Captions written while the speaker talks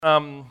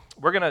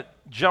We're going to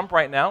jump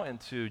right now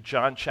into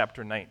John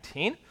chapter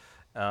 19,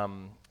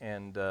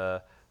 and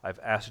I've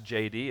asked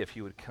JD if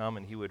he would come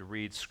and he would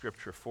read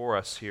scripture for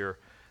us here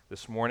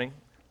this morning.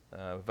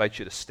 I invite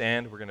you to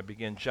stand. We're going to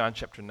begin John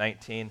chapter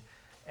 19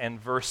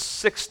 and verse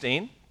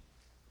 16.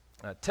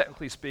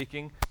 Technically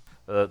speaking,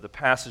 the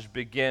passage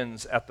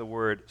begins at the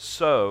word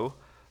so,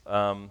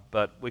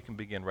 but we can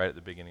begin right at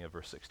the beginning of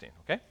verse 16,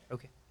 okay?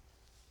 Okay.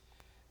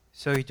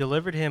 So he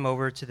delivered him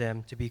over to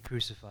them to be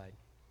crucified.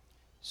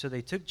 So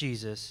they took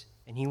Jesus,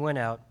 and he went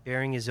out,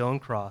 bearing his own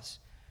cross,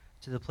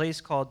 to the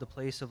place called the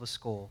place of a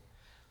skull,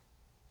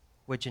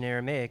 which in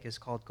Aramaic is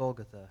called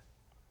Golgotha.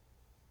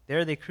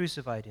 There they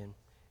crucified him,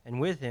 and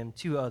with him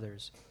 2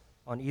 others,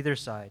 on either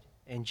side,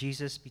 and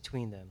Jesus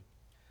between them.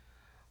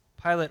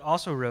 Pilate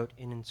also wrote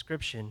an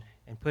inscription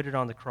and put it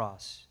on the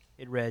cross.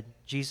 It read,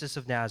 Jesus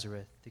of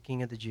Nazareth, the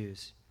King of the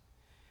Jews.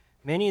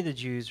 Many of the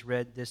Jews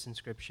read this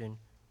inscription,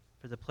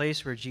 for the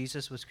place where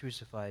Jesus was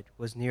crucified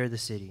was near the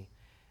city,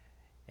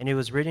 and it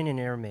was written in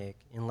Aramaic,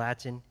 in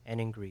Latin, and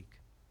in Greek.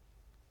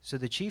 So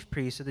the chief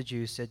priests of the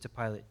Jews said to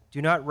Pilate,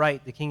 "Do not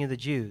write the King of the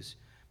Jews,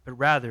 but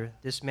rather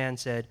this man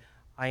said,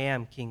 I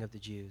am King of the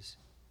Jews."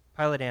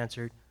 Pilate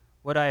answered,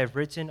 "What I have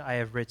written, I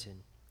have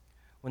written."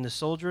 When the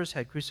soldiers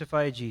had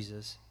crucified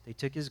Jesus, they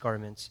took his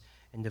garments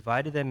and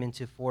divided them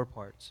into 4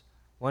 parts,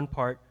 1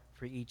 part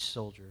for each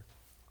soldier,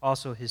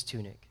 also his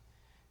tunic.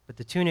 But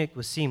the tunic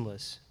was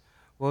seamless,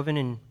 woven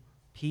in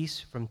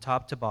piece from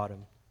top to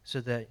bottom. So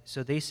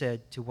they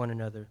said to one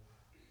another,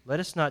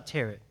 "Let us not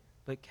tear it,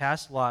 but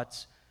cast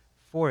lots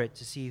for it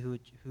to see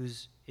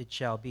whose it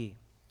shall be."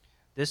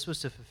 This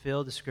was to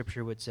fulfill the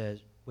scripture which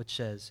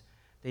says,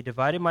 "They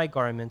divided my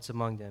garments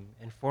among them,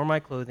 and for my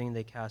clothing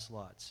they cast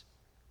lots."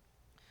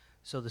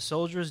 So the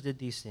soldiers did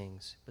these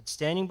things. But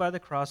standing by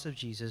the cross of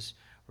Jesus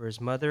were his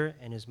mother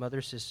and his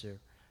mother's sister,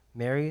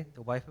 Mary,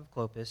 the wife of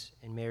Clopas,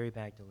 and Mary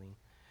Magdalene.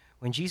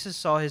 When Jesus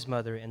saw his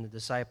mother and the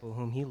disciple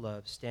whom he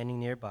loved standing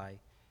nearby,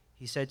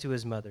 he said to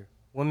his mother,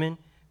 "Woman,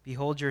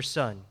 behold your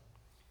son."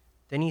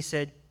 Then he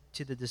said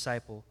to the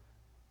disciple,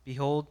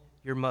 "Behold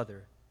your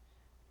mother."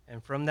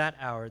 And from that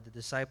hour the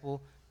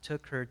disciple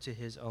took her to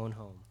his own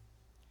home.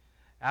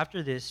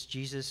 After this,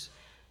 Jesus,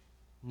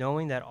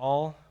 knowing that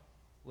all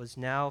was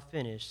now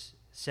finished,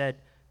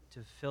 said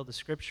to fulfill the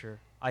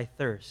scripture, "I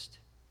thirst."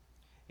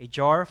 A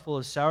jar full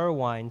of sour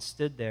wine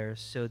stood there,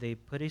 so they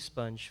put a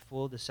sponge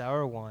full of the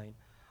sour wine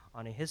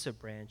on a hyssop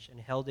branch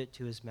and held it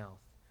to his mouth.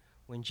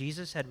 When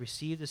Jesus had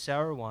received the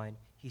sour wine,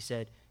 he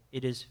said,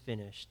 "It is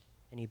finished."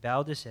 And he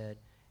bowed his head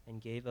and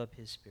gave up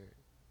his spirit.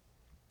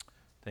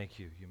 Thank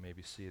you. You may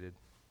be seated.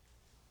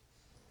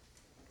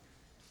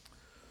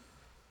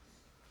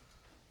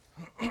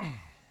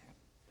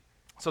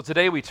 So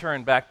today we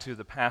turn back to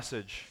the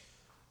passage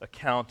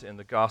account in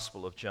the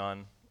Gospel of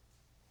John.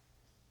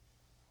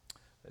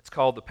 It's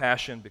called the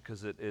Passion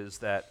because it is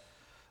that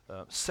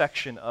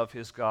section of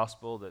his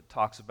gospel that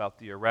talks about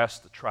the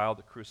arrest, the trial,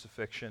 the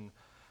crucifixion,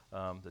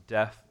 the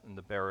death and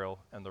the burial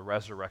and the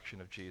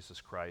resurrection of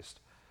Jesus Christ.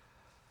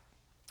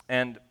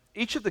 And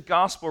each of the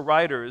gospel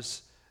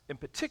writers in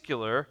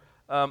particular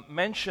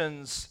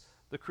mentions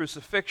the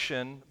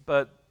crucifixion,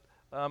 but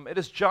it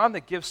is John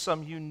that gives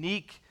some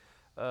unique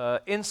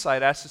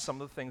insight as to some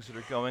of the things that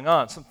are going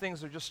on. Some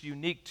things are just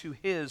unique to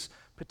his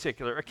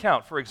particular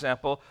account. For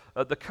example,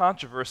 the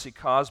controversy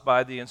caused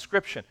by the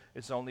inscription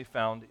is only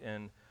found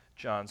in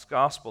John's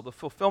gospel. The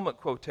fulfillment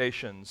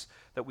quotations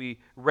that we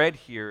read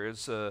here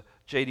as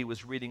J.D.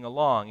 was reading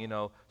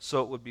along,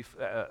 so it would be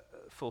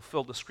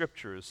fulfill the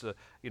scriptures.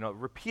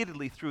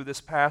 Repeatedly through this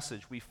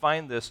passage, we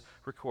find this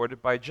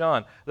recorded by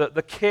John.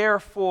 The care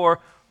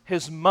for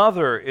his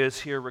mother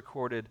is here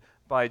recorded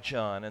by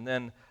John. And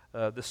then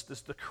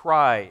the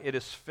cry, "It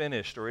is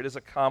finished," or "It is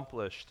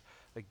accomplished,"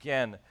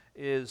 again,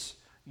 is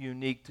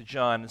unique to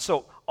John. And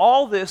so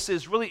all this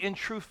is really in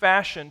true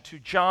fashion to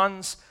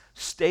John's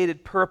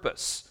stated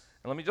purpose.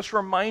 And let me just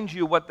remind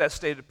you what that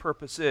stated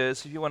purpose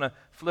is. If you want to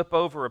flip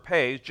over a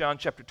page, John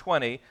chapter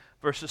 20,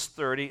 verses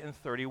 30 and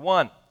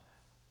 31.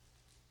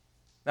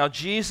 "Now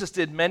Jesus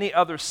did many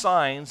other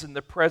signs in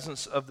the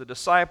presence of the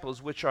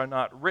disciples, which are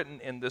not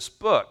written in this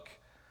book.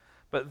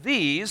 But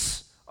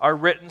these are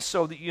written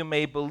so that you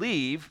may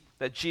believe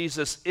that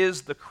Jesus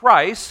is the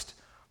Christ,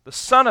 the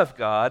Son of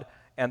God,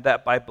 and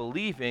that by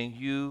believing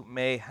you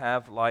may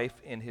have life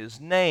in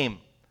his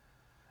name."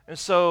 And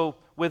so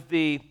with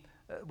the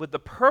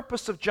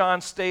purpose of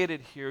John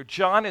stated here,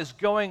 John is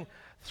going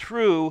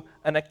through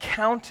an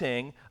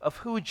accounting of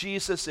who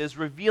Jesus is,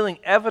 revealing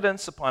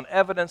evidence upon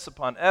evidence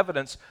upon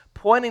evidence,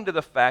 pointing to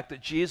the fact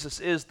that Jesus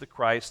is the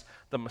Christ,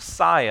 the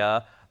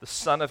Messiah, the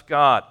Son of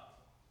God.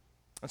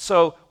 And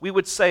so we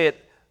would say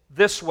it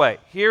this way.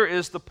 Here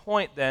is the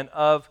point then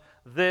of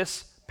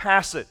this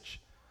passage.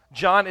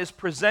 John is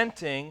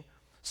presenting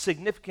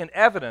significant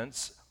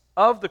evidence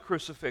of the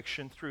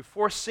crucifixion through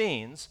 4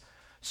 scenes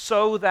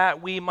so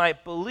that we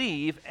might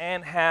believe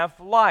and have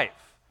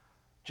life.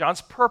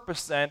 John's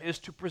purpose then is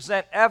to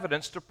present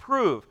evidence to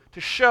prove, to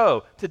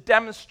show, to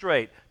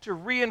demonstrate, to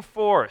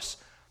reinforce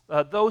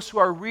those who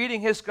are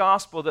reading his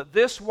gospel that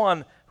this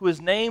one who is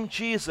named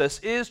Jesus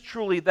is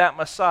truly that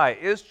Messiah,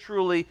 is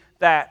truly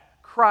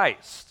that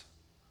Christ.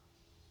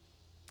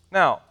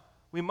 Now,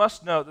 we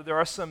must note that there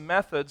are some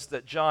methods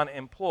that John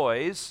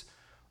employs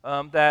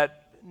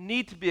that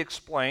need to be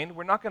explained.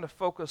 We're not going to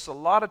focus a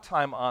lot of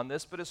time on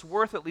this, but it's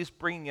worth at least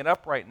bringing it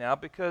up right now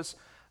because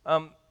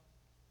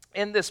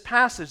in this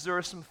passage, there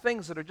are some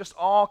things that are just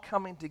all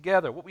coming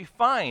together. What we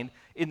find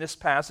in this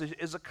passage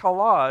is a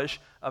collage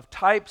of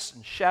types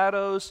and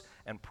shadows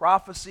and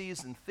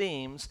prophecies and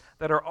themes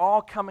that are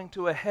all coming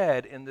to a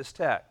head in this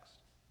text.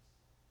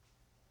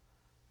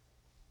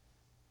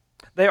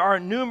 There are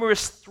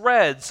numerous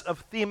threads of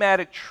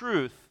thematic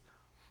truth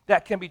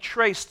that can be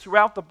traced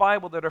throughout the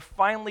Bible that are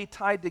finally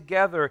tied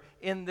together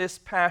in this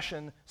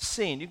passion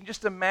scene. You can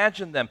just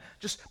imagine them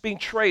just being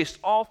traced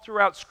all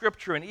throughout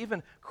Scripture and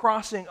even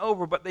crossing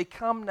over, but they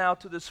come now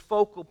to this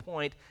focal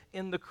point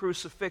in the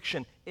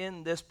crucifixion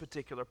in this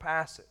particular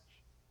passage.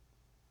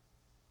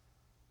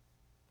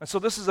 And so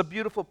this is a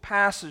beautiful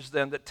passage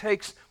then that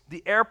takes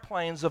the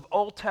airplanes of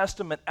Old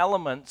Testament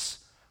elements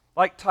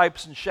like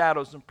types and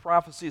shadows and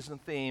prophecies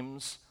and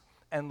themes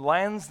and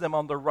lands them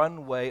on the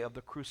runway of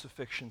the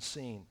crucifixion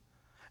scene.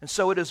 And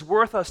so it is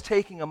worth us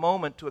taking a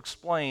moment to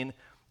explain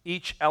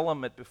each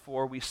element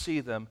before we see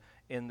them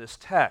in this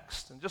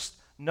text. And just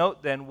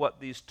note then what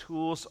these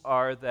tools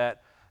are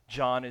that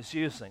John is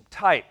using.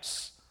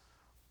 Types.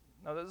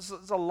 Now there's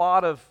a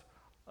lot of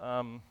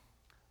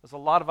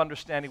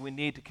understanding we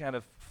need to kind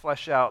of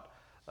flesh out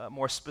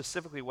more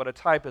specifically what a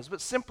type is. But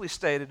simply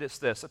stated, it's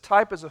this. A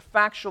type is a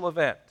factual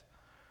event,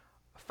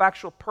 a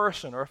factual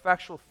person, or a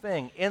factual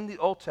thing in the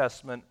Old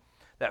Testament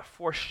that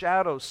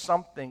foreshadows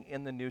something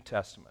in the New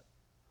Testament.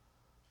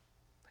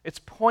 It's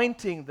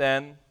pointing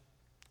then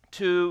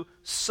to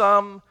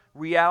some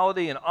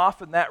reality, and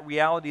often that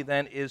reality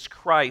then is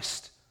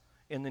Christ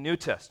in the New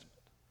Testament.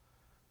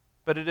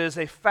 But it is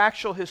a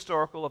factual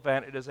historical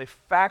event, it is a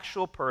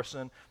factual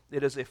person,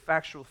 it is a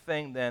factual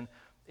thing then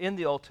in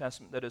the Old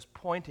Testament that is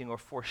pointing or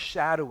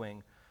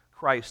foreshadowing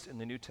Christ in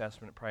the New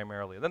Testament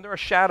primarily. Then there are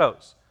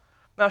shadows.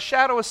 Now,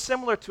 shadow is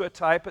similar to a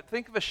type, but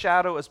think of a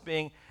shadow as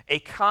being a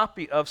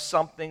copy of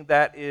something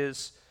that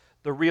is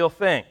the real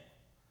thing.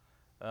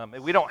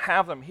 We don't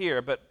have them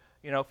here, but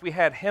if we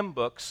had hymn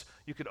books,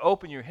 you could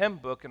open your hymn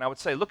book and I would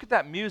say, look at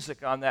that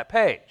music on that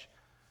page.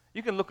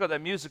 You can look at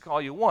that music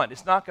all you want.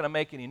 It's not going to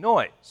make any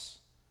noise.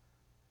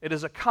 It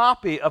is a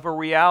copy of a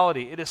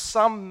reality. It is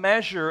some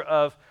measure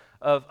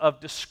of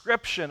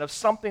description of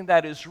something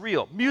that is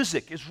real.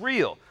 Music is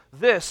real.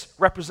 This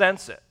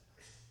represents it.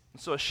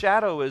 And so a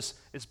shadow is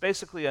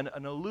basically an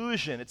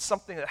illusion. It's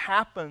something that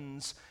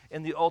happens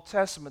in the Old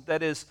Testament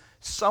that is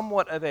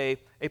somewhat of a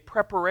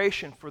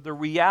preparation for the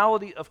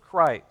reality of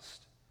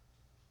Christ.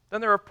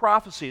 Then there are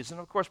prophecies, and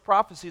of course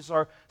prophecies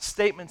are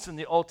statements in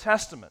the Old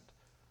Testament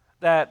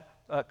that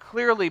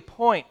clearly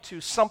point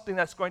to something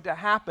that's going to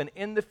happen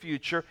in the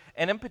future,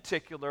 and in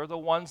particular the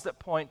ones that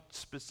point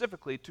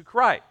specifically to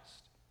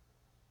Christ.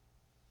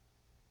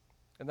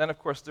 And then of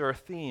course there are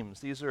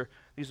themes. These are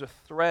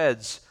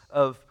threads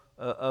of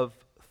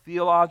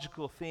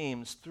theological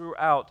themes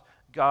throughout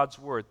God's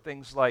Word.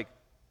 Things like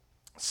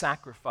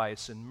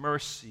sacrifice and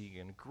mercy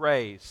and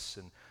grace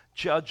and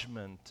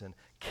judgment and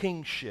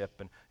kingship,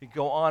 and you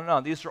go on and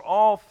on. These are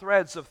all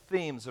threads of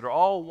themes that are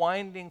all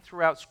winding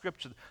throughout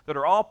Scripture, that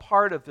are all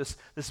part of this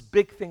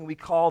big thing we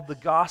call the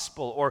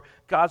gospel, or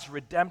God's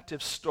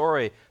redemptive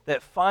story,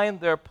 that find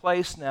their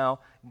place now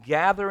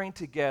gathering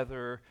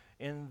together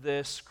in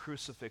this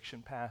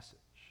crucifixion passage.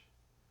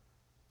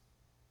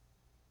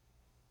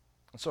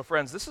 And so,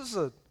 friends, this is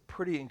a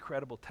pretty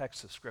incredible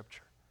text of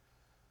Scripture.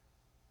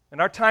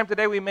 In our time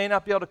today, we may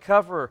not be able to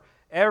cover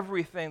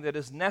everything that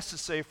is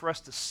necessary for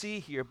us to see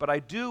here, but I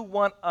do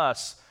want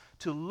us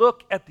to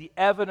look at the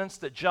evidence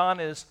that John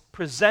is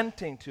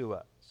presenting to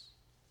us.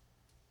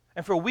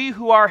 And for we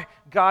who are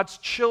God's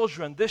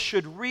children, this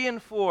should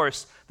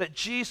reinforce that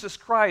Jesus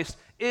Christ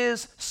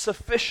is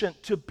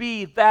sufficient to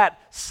be that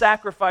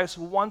sacrifice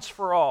once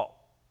for all.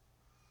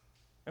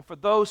 And for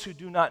those who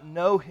do not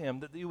know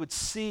him, that you would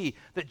see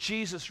that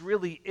Jesus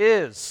really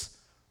is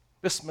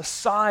this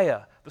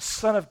Messiah, the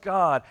Son of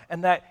God,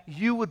 and that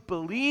you would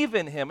believe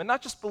in him, and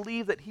not just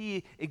believe that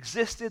he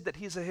existed, that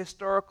he's a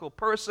historical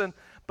person,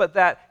 but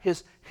that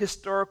his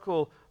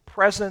historical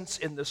presence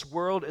in this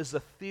world is a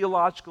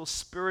theological,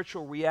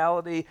 spiritual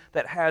reality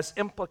that has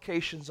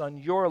implications on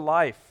your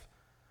life,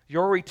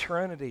 your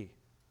eternity.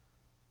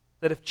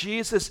 That if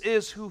Jesus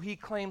is who he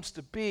claims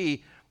to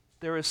be,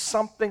 there is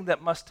something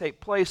that must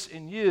take place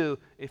in you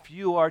if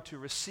you are to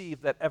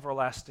receive that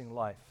everlasting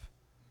life.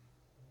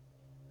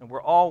 And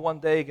we're all one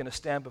day going to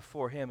stand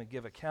before him and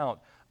give account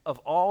of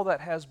all that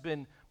has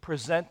been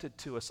presented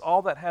to us,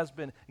 all that has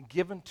been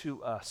given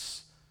to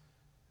us.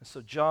 And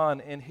so John,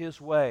 in his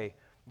way,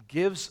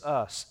 gives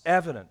us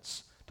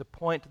evidence to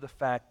point to the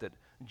fact that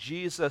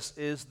Jesus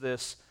is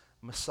this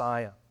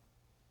Messiah.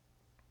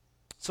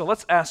 So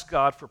let's ask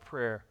God for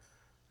prayer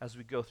as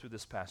we go through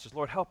this passage.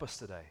 Lord, help us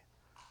today.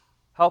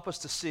 Help us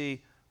to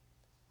see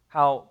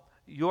how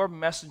your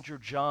messenger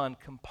John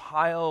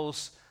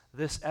compiles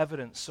this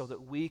evidence so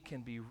that we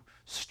can be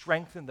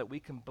strengthened, that we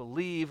can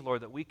believe,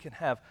 Lord, that we can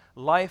have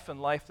life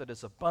and life that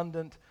is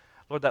abundant.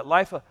 Lord, that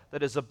life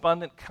that is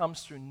abundant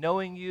comes through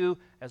knowing you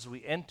as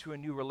we enter a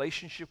new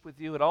relationship with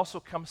you. It also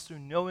comes through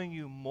knowing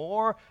you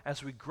more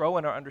as we grow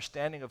in our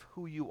understanding of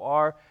who you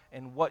are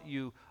and what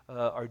you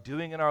are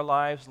doing in our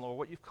lives, and Lord,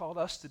 what you've called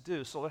us to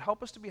do. So Lord,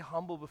 help us to be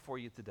humble before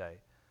you today.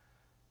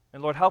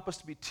 And Lord, help us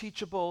to be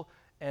teachable.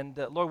 And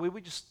Lord, we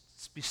would just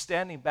be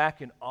standing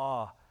back in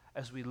awe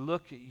as we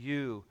look at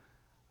you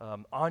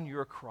on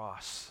your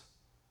cross.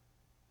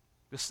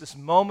 This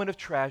moment of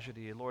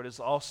tragedy, Lord,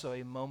 is also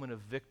a moment of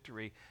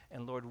victory.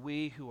 And Lord,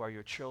 we who are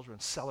your children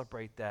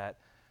celebrate that.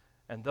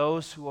 And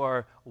those who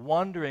are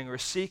wondering or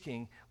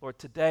seeking, Lord,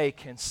 today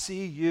can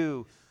see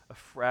you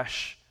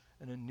afresh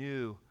and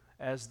anew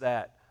as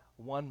that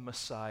one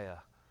Messiah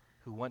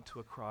who went to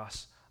a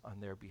cross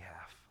on their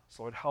behalf.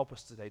 So Lord, help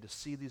us today to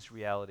see these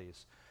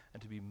realities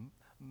and to be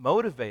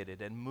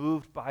motivated and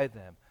moved by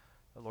them.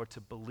 And Lord, to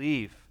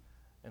believe,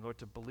 and Lord,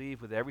 to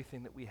believe with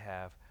everything that we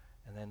have,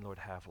 and then, Lord,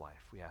 have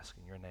life. We ask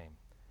in your name.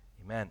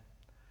 Amen.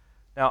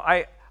 Now,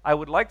 I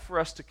would like for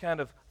us to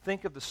kind of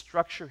think of the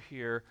structure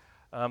here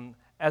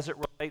as it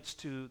relates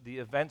to the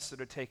events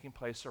that are taking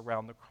place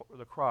around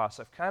the cross.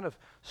 I've kind of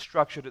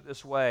structured it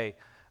this way.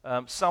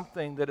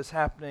 Something that is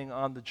happening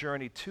on the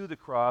journey to the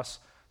cross,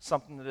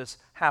 something that is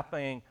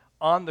happening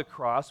on the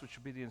cross, which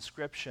would be the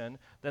inscription.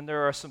 Then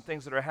there are some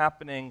things that are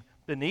happening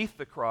beneath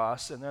the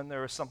cross, and then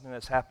there is something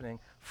that's happening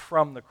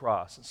from the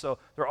cross. And so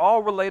they're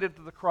all related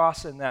to the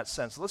cross in that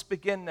sense. Let's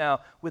begin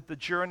now with the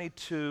journey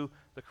to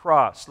the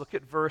cross. Look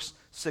at verse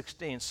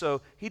 16.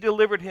 So he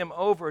delivered him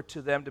over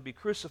to them to be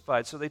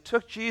crucified. So they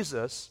took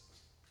Jesus,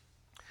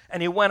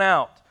 and he went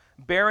out,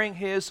 bearing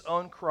his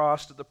own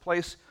cross to the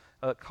place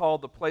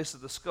called the place of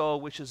the skull,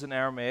 which is in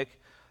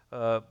Aramaic,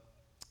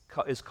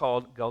 is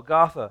called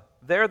Golgotha.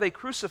 There they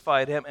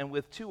crucified him, and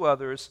with two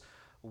others,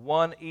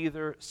 one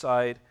either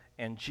side,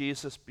 and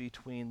Jesus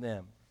between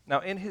them. Now,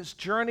 in his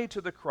journey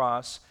to the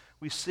cross,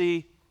 we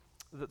see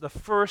the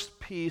first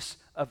piece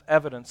of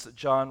evidence that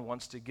John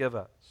wants to give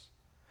us.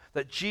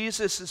 That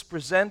Jesus is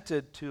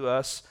presented to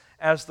us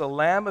as the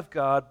Lamb of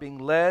God being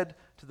led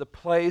to the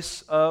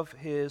place of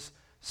his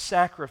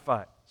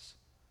sacrifice.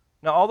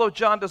 Now, although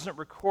John doesn't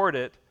record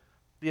it,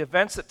 the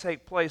events that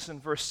take place in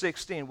verse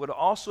 16 would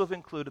also have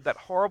included that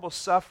horrible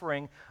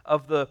suffering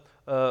of the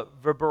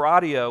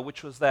verberatio,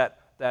 which was that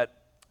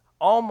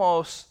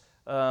almost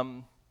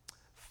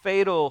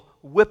fatal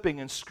whipping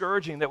and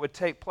scourging that would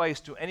take place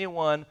to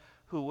anyone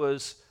who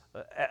was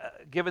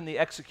given the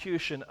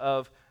execution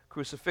of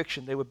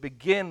crucifixion. They would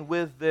begin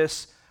with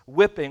this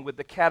whipping with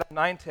the cat of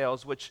nine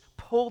tails, which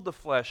pulled the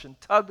flesh and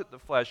tugged at the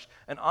flesh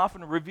and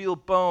often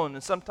revealed bone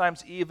and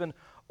sometimes even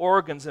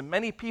organs. And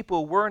many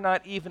people were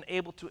not even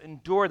able to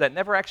endure that,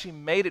 never actually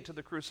made it to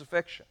the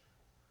crucifixion.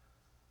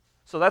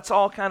 So that's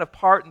all kind of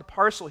part and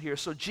parcel here.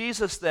 So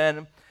Jesus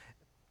then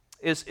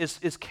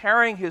is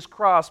carrying his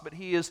cross, but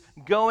he is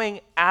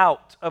going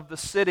out of the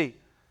city.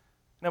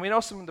 Now we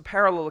know some of the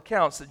parallel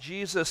accounts that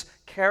Jesus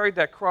carried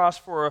that cross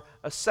for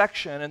a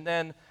section, and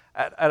then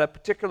at a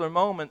particular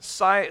moment,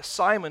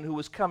 Simon, who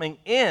was coming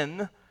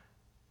in,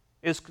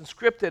 is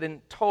conscripted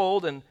and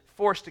told and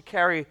forced to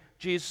carry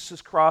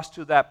Jesus' cross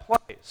to that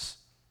place.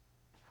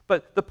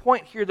 But the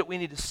point here that we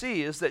need to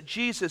see is that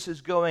Jesus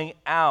is going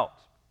out.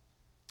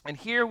 And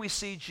here we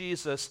see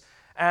Jesus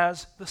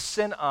as the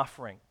sin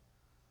offering.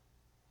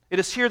 It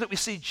is here that we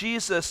see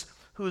Jesus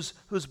whose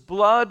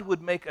blood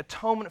would make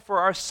atonement for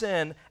our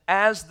sin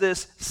as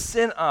this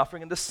sin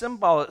offering. And the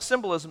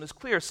symbolism is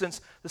clear,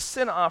 since the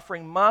sin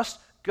offering must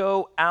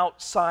go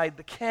outside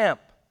the camp.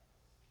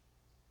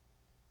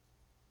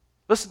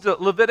 Listen to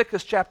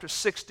Leviticus chapter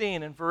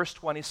 16 and verse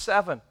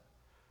 27.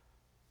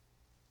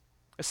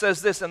 It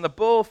says this, "And the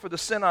bull for the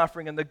sin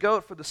offering and the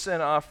goat for the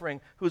sin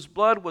offering, whose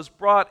blood was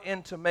brought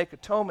in to make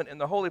atonement in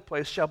the holy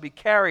place, shall be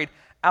carried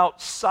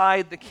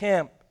outside the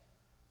camp."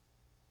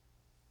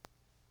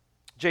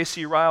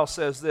 J.C. Ryle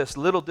says this,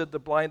 "Little did the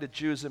blinded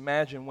Jews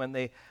imagine when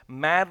they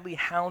madly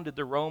hounded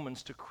the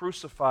Romans to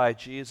crucify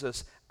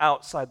Jesus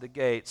outside the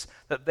gates,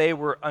 that they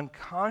were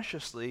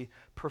unconsciously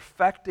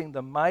perfecting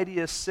the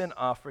mightiest sin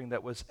offering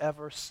that was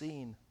ever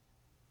seen."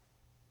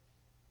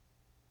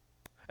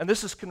 And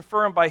this is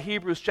confirmed by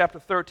Hebrews chapter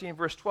 13,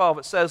 verse 12.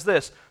 It says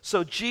this,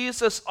 "So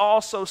Jesus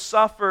also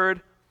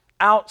suffered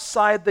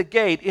outside the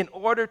gate in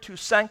order to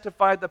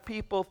sanctify the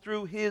people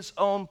through his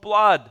own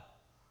blood."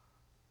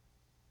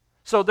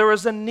 So there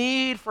is a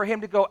need for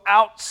him to go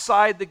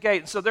outside the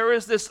gate. And so there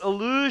is this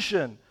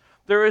illusion.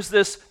 There's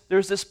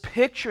this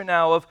picture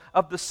now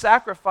of the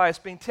sacrifice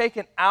being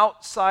taken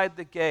outside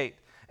the gate.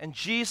 And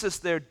Jesus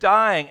there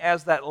dying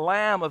as that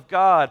Lamb of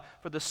God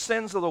for the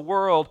sins of the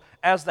world,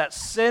 as that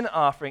sin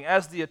offering,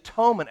 as the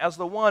atonement, as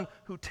the one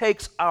who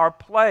takes our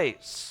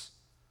place.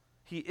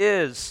 He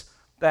is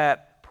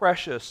that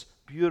precious,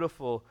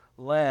 beautiful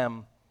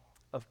Lamb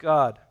of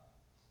God.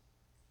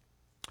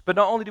 But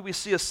not only do we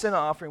see a sin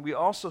offering, we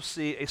also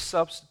see a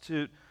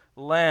substitute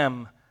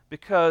lamb,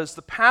 because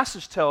the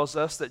passage tells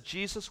us that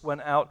Jesus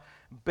went out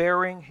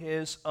bearing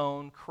his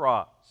own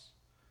cross.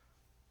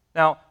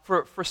 Now,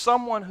 for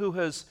someone who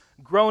has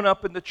grown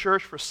up in the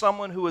church, for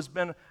someone who has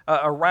been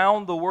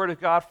around the Word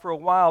of God for a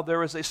while,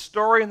 there is a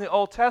story in the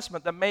Old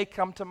Testament that may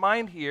come to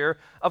mind here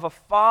of a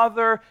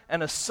father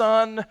and a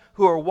son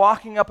who are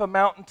walking up a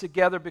mountain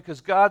together because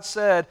God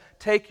said,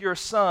 "Take your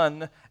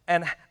son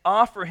and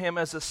offer him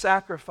as a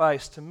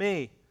sacrifice to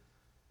me."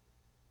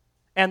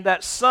 And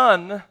that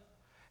son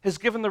has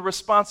given the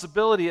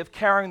responsibility of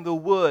carrying the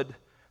wood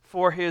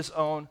for his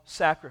own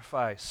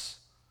sacrifice.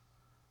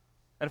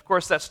 And of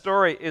course, that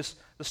story is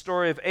the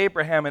story of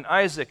Abraham and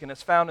Isaac, and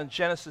it's found in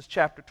Genesis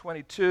chapter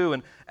 22.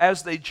 And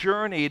as they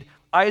journeyed,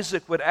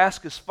 Isaac would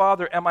ask his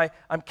father,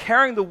 I'm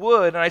carrying the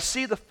wood, and I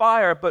see the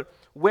fire, but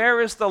where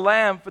is the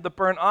lamb for the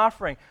burnt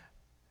offering?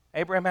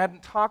 Abraham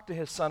hadn't talked to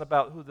his son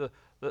about who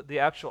the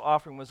actual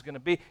offering was going to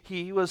be.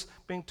 He was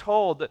being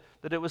told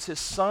that it was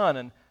his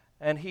son,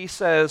 and he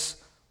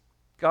says,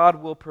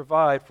 God will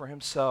provide for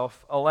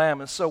himself a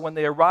lamb. And so when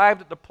they arrived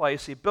at the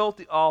place, he built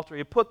the altar,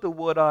 he put the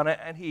wood on it,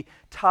 and he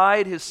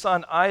tied his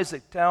son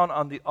Isaac down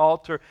on the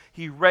altar.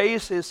 He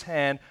raised his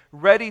hand,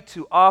 ready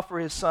to offer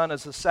his son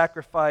as a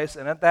sacrifice.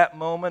 And at that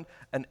moment,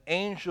 an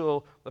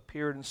angel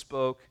appeared and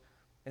spoke.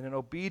 And in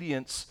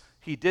obedience,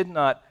 he did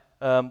not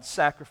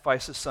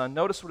sacrifice his son.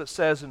 Notice what it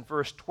says in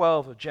verse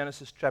 12 of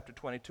Genesis chapter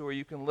 22, or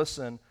you can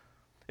listen.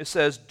 It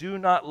says, "Do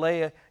not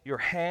lay your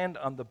hand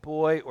on the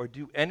boy or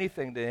do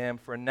anything to him,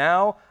 for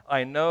now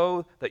I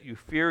know that you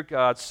fear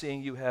God,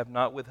 seeing you have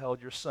not withheld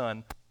your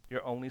son,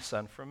 your only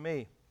son, from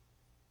me."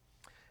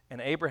 And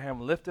Abraham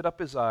lifted up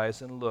his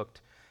eyes and looked,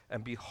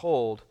 and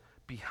behold,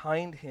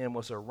 behind him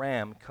was a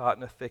ram caught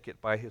in a thicket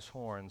by his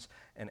horns.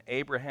 And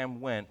Abraham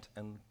went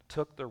and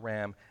took the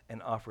ram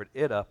and offered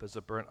it up as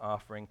a burnt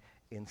offering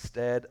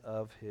instead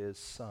of his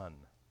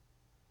son.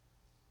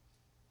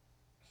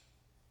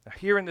 Now,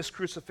 here in this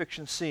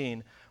crucifixion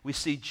scene, we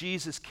see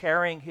Jesus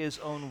carrying his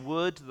own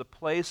wood to the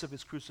place of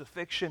his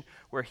crucifixion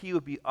where he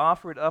would be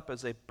offered up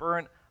as a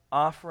burnt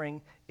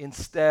offering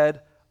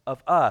instead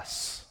of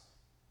us,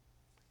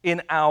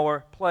 in our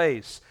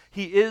place.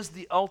 He is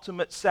the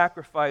ultimate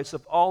sacrifice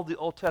of all the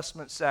Old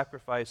Testament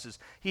sacrifices.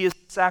 He is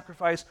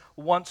sacrificed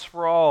once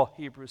for all,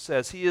 Hebrews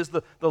says. He is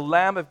the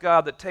Lamb of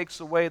God that takes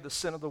away the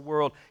sin of the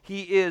world.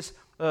 He is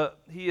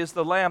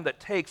the Lamb that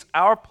takes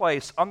our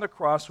place on the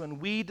cross when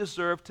we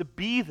deserve to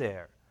be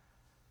there.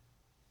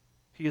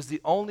 He is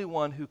the only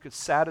one who could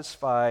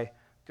satisfy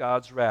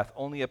God's wrath.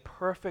 Only a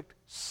perfect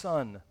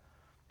Son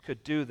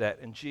could do that,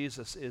 and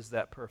Jesus is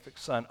that perfect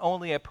Son.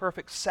 Only a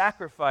perfect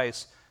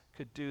sacrifice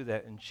could do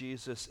that, and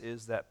Jesus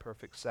is that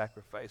perfect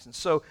sacrifice. And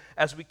so,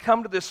 as we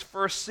come to this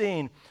first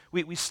scene,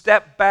 we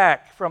step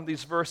back from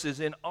these verses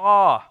in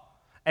awe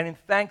and in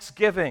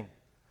thanksgiving,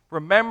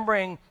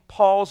 remembering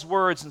Paul's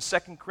words in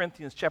 2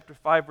 Corinthians chapter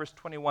 5, verse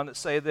 21 that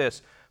say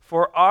this,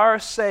 "For our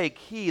sake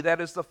he,"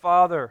 that is the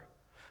Father,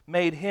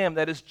 "made him,"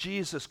 that is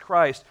Jesus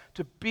Christ,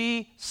 "to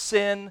be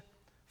sin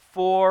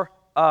for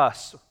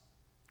us,"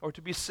 or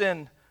to be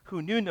sin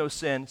who knew no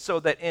sin, so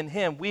that in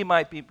him we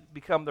might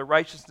become the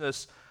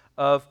righteousness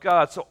of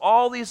God. So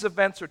all these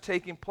events are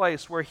taking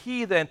place where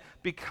he then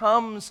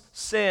becomes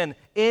sin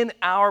in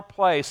our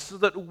place so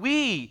that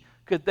we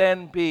could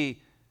then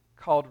be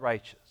called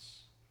righteous.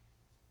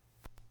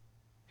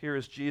 Here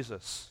is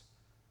Jesus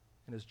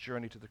in his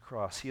journey to the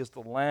cross. He is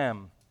the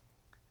Lamb.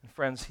 And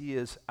friends, he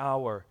is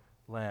our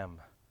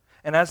Lamb.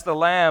 And as the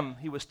Lamb,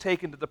 he was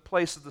taken to the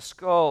place of the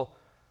skull,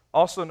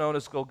 also known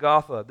as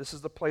Golgotha. This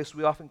is the place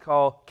we often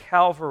call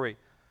Calvary.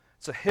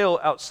 It's a hill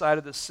outside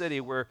of the city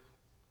where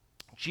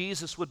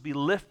Jesus would be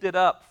lifted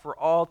up for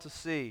all to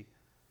see.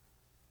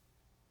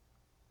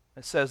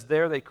 It says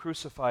there they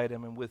crucified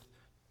him, and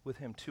with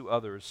him two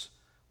others,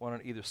 one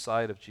on either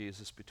side of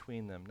Jesus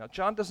between them. Now,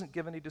 John doesn't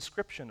give any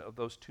description of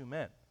those two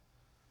men.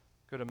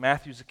 Go to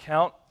Matthew's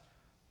account,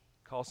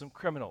 calls them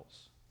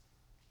criminals.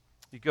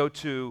 You go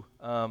to,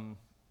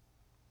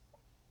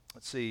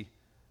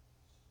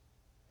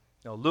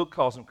 Luke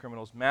calls them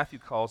criminals. Matthew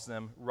calls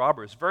them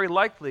robbers. Very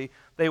likely,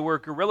 they were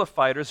guerrilla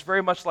fighters,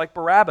 very much like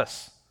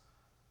Barabbas,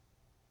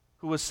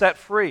 who was set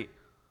free.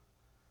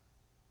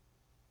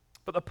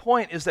 But the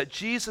point is that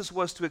Jesus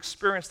was to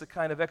experience the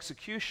kind of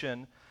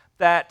execution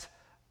that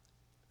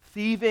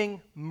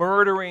thieving,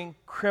 murdering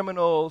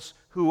criminals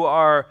who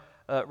are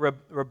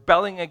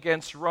rebelling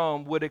against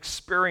Rome would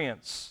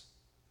experience.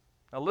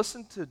 Now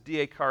listen to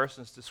D.A.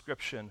 Carson's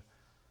description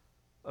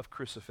of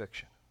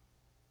crucifixion.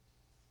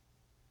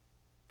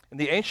 In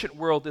the ancient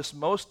world, this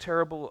most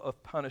terrible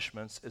of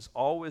punishments is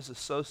always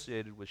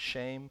associated with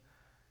shame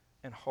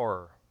and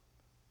horror.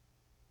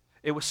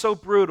 It was so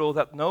brutal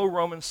that no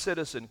Roman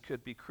citizen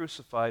could be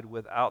crucified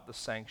without the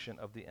sanction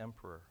of the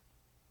emperor.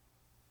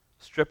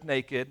 Stripped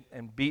naked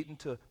and beaten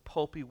to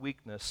pulpy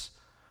weakness,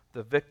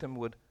 the victim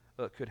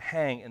could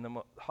hang in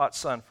the hot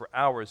sun for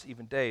hours,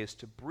 even days.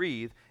 To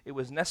breathe, it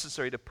was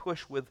necessary to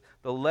push with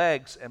the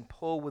legs and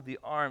pull with the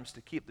arms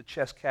to keep the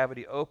chest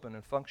cavity open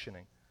and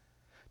functioning.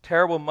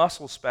 Terrible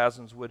muscle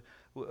spasms would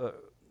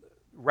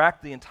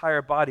rack the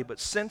entire body, but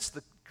since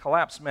the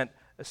collapse meant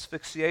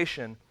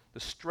asphyxiation, The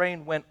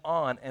strain went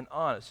on and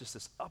on. It's just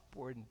this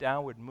upward and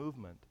downward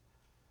movement.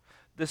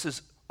 This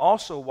is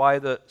also why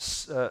the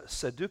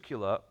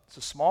sedicula, it's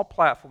a small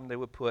platform they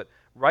would put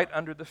right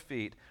under the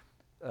feet,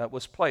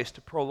 was placed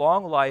to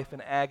prolong life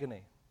in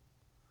agony.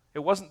 It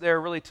wasn't there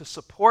really to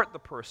support the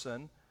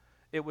person.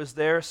 It was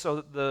there so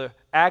that the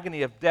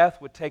agony of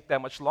death would take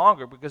that much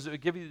longer, because it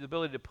would give you the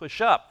ability to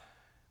push up,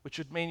 which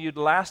would mean you'd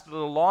last a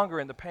little longer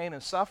in the pain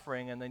and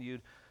suffering, and then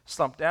you'd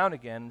slump down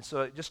again.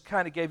 So it just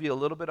kind of gave you a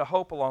little bit of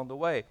hope along the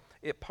way.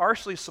 It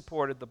partially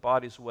supported the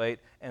body's weight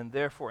and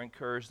therefore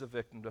encouraged the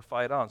victim to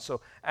fight on. So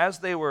as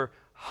they were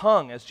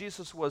hung, as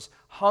Jesus was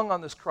hung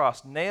on this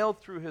cross, nailed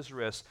through his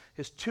wrists,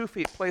 his 2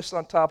 feet placed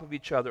on top of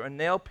each other, a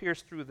nail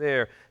pierced through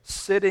there,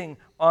 sitting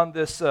on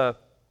this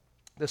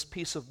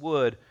piece of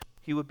wood,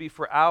 he would be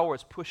for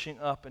hours pushing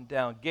up and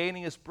down,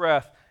 gaining his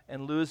breath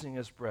and losing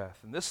his breath.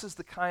 And this is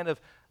the kind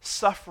of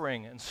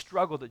suffering and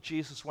struggle that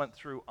Jesus went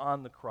through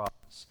on the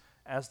cross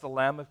as the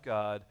Lamb of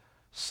God,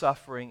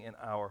 suffering in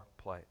our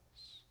place.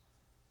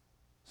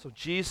 So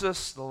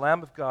Jesus, the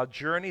Lamb of God,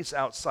 journeys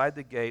outside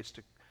the gates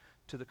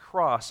to the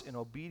cross in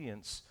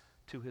obedience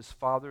to his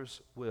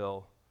Father's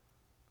will,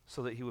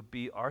 so that he would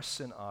be our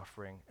sin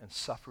offering and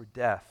suffer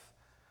death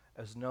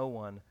as no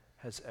one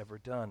has ever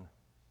done.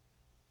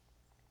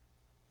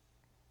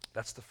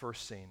 That's the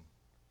first scene.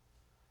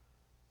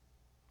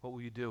 What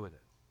will you do with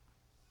it?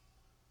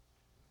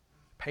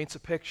 Paints a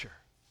picture.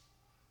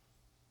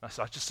 That's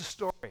not just a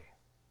story.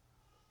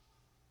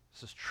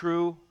 This is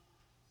true,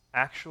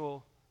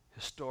 actual,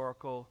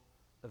 historical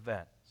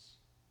events.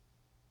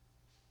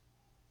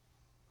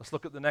 Let's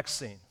look at the next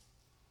scene.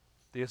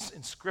 The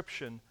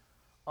inscription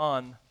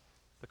on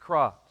the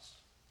cross.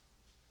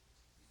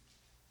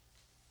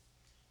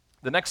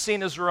 The next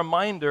scene is a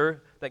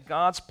reminder that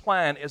God's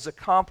plan is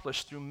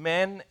accomplished through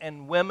men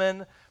and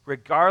women,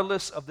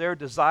 regardless of their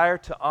desire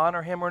to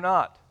honor him or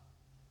not.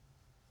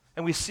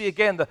 And we see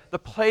again the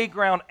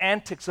playground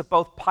antics of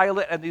both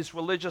Pilate and these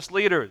religious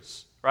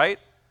leaders, right?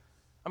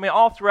 I mean,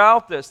 all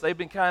throughout this, they've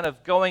been kind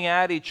of going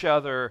at each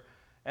other.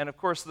 And of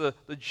course, the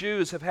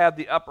Jews have had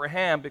the upper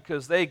hand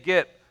because they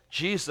get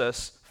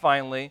Jesus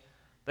finally.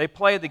 They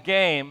play the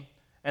game,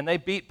 and they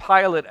beat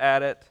Pilate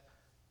at it.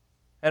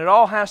 And it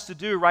all has to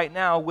do right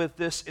now with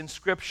this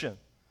inscription.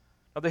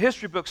 Now, the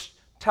history books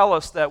tell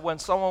us that when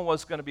someone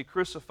was going to be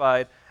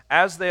crucified,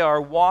 as they are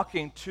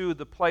walking to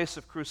the place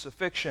of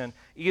crucifixion,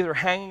 either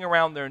hanging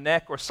around their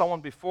neck or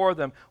someone before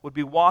them would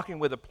be walking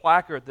with a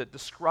placard that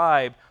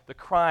described the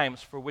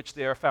crimes for which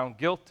they are found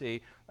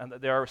guilty and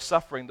that they are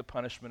suffering the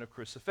punishment of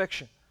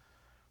crucifixion.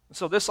 And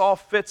so this all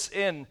fits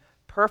in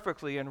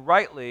perfectly and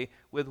rightly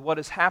with what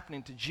is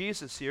happening to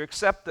Jesus here,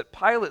 except that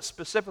Pilate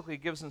specifically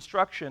gives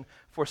instruction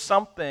for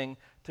something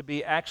to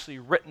be actually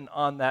written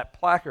on that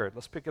placard.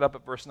 Let's pick it up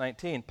at verse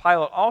 19.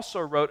 Pilate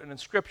also wrote an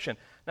inscription.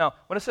 Now,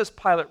 when it says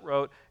Pilate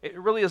wrote, it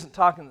really isn't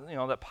talking,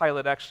 that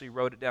Pilate actually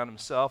wrote it down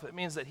himself. It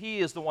means that he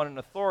is the one in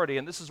authority,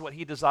 and this is what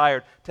he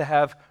desired to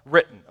have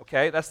written,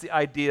 okay? That's the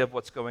idea of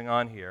what's going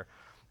on here.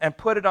 And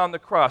put it on the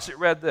cross. It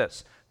read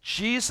this: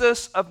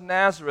 Jesus of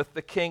Nazareth,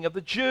 the King of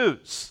the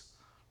Jews.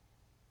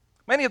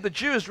 Many of the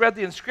Jews read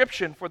the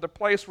inscription, for the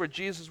place where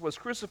Jesus was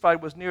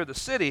crucified was near the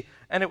city,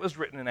 and it was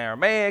written in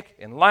Aramaic,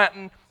 in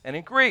Latin, and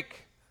in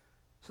Greek.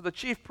 So the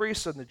chief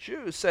priests and the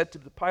Jews said to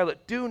the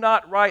Pilate, "Do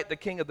not write the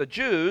King of the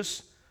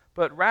Jews,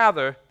 but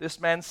rather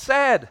this man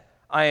said,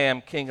 'I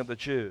am King of the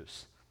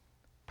Jews.'"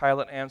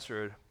 Pilate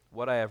answered,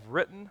 "What I have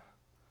written,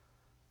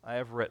 I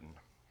have written."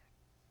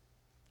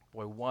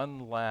 Boy,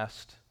 one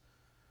last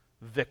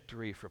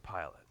victory for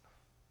Pilate.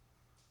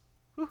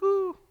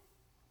 Woohoo!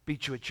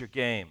 Beat you at your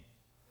game.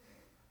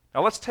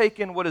 Now let's take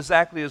in what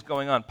exactly is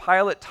going on.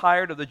 Pilate,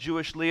 tired of the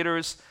Jewish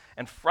leaders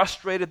and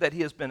frustrated that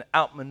he has been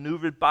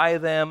outmaneuvered by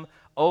them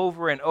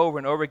over and over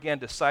and over again,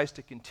 decides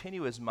to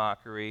continue his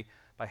mockery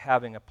by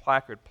having a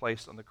placard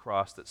placed on the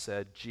cross that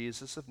said,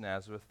 "Jesus of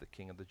Nazareth, the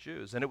King of the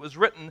Jews." And it was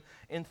written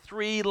in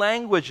 3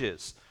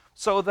 languages,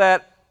 so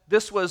that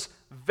this was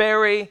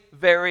very,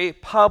 very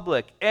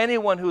public.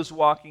 Anyone who's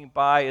walking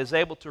by is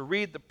able to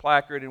read the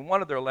placard in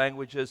one of their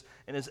languages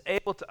and is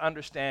able to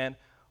understand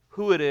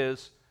who it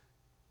is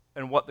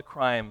and what the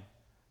crime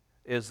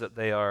is that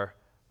they are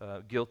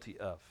guilty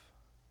of.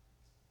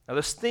 Now,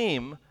 this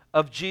theme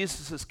of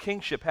Jesus'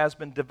 kingship has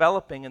been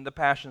developing in the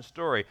Passion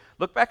story.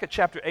 Look back at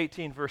chapter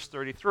 18, verse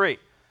 33.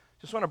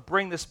 Just want to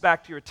bring this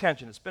back to your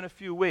attention. It's been a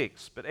few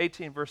weeks, but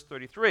 18, verse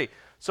 33.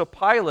 So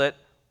Pilate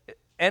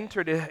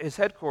entered his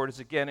headquarters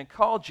again and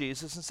called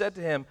Jesus and said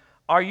to him,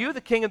 "Are you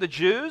the King of the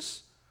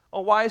Jews?"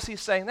 Oh, why is he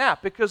saying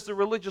that? Because the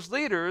religious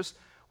leaders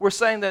were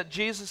saying that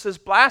Jesus is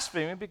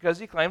blaspheming because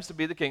he claims to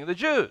be the King of the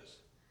Jews.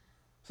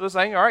 So they're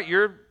saying, all right,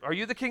 are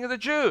you the King of the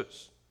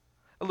Jews?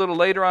 A little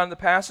later on in the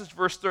passage,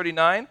 verse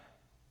 39,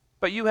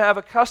 "But you have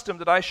a custom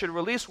that I should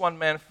release one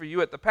man for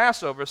you at the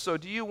Passover. So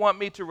do you want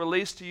me to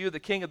release to you the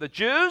King of the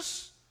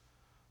Jews?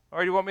 Or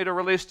do you want me to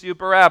release to you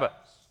Barabbas?"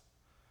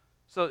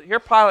 So here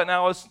Pilate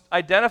now is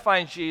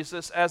identifying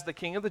Jesus as the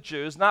King of the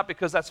Jews, not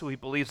because that's who he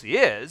believes he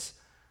is,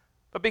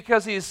 but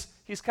because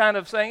he's kind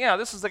of saying, yeah,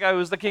 this is the guy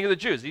who's the king of the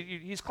Jews.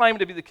 He's claiming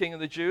to be the king of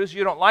the Jews.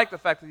 You don't like the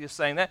fact that he's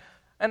saying that.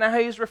 And now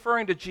he's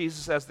referring to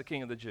Jesus as the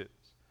king of the Jews.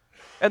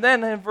 And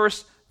then in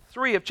verse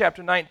 3 of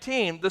chapter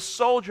 19, the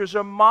soldiers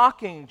are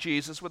mocking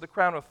Jesus with a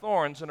crown of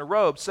thorns and a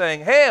robe,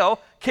 saying, "Hail,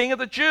 King of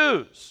the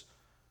Jews!"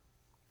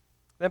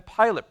 Then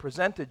Pilate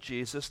presented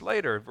Jesus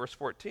later, in verse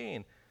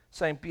 14,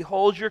 saying,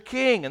 "Behold your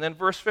king." And then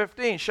verse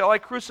 15, "Shall I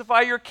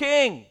crucify your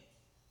king?"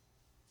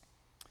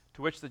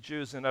 To which the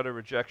Jews, in utter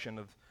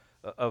rejection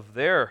of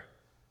their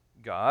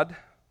God,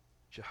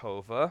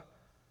 Jehovah,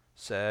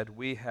 said,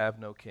 "We have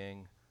no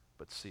king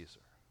but Caesar."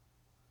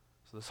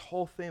 So this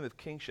whole theme of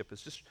kingship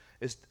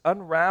is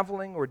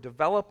unraveling or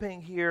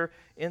developing here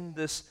in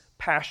this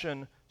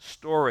passion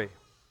story.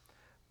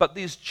 But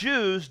these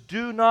Jews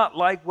do not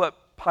like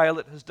what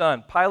Pilate has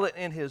done. Pilate,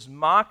 in his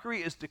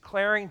mockery, is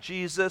declaring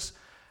Jesus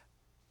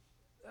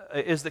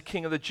is the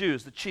king of the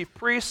Jews. The chief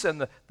priests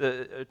and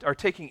are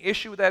taking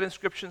issue with that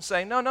inscription,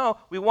 saying, no,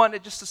 we want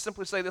it just to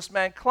simply say this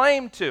man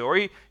claimed to, or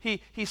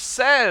he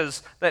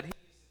says that he's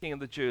the king of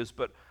the Jews.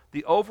 But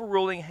the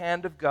overruling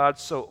hand of God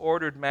so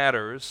ordered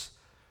matters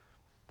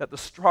that the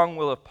strong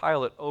will of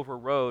Pilate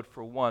overrode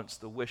for once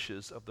the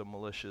wishes of the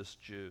malicious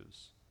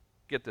Jews.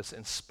 Get this,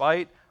 in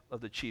spite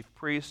of the chief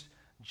priest,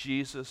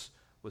 Jesus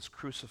was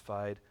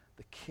crucified,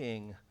 the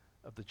king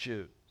of the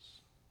Jews.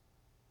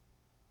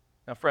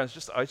 Now, friends,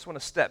 I just want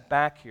to step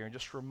back here and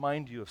just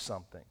remind you of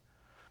something,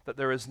 that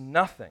there is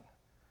nothing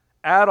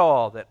at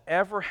all that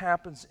ever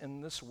happens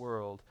in this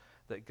world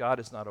that God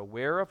is not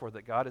aware of or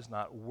that God is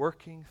not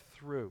working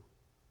through.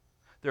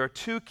 There are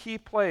two key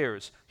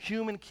players,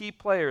 human key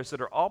players,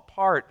 that are all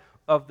part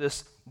of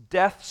this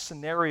death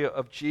scenario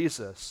of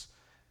Jesus.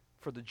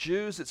 For the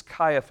Jews, it's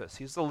Caiaphas.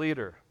 He's the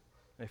leader.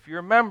 And if you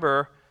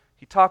remember,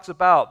 he talks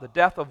about the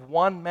death of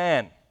one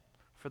man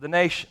for the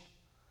nation.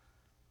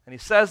 And he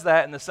says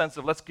that in the sense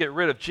of, let's get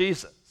rid of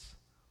Jesus.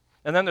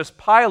 And then there's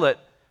Pilate,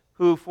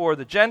 who for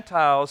the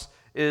Gentiles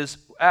is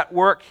at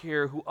work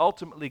here, who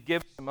ultimately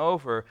gives him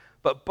over.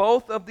 But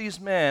both of these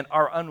men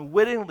are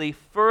unwittingly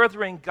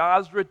furthering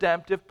God's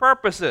redemptive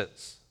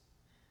purposes.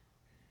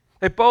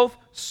 They both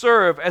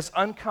serve as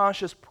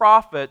unconscious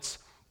prophets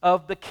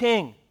of the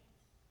king.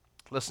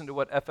 Listen to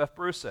what F.F.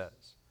 Bruce says.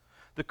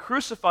 The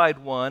crucified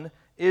one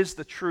is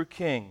the true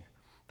king,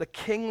 the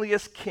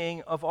kingliest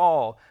king of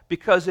all,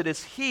 because it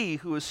is he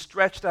who is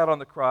stretched out on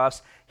the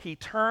cross. He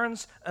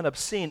turns an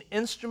obscene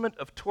instrument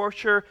of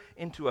torture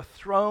into a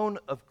throne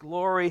of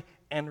glory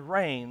and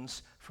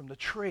reigns from the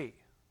tree.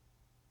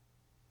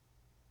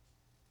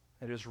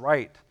 It is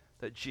right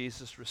that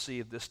Jesus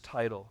received this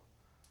title.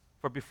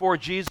 For before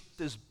Jesus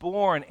is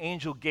born,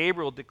 Angel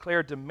Gabriel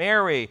declared to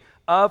Mary,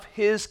 of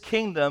his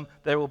kingdom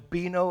there will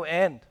be no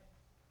end.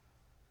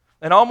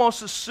 And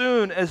almost as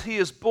soon as he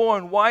is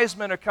born, wise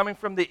men are coming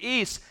from the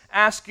east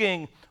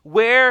asking,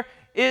 "Where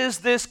is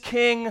this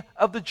king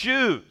of the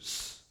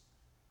Jews?"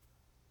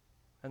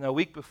 And a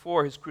week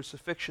before his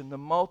crucifixion, the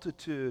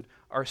multitude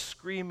are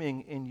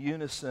screaming in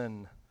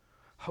unison,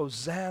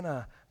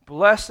 "Hosanna!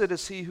 Blessed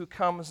is he who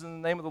comes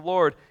in the name of the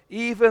Lord,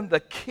 even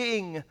the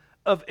King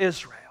of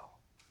Israel."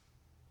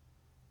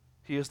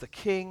 He is the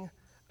King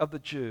of the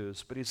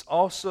Jews, but he's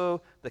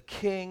also the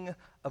king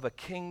of a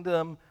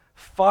kingdom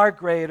far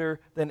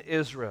greater than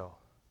Israel.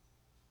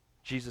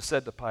 Jesus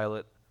said to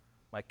Pilate,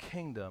 "My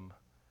kingdom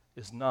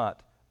is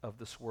not of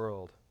this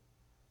world."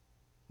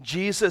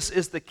 Jesus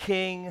is the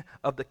king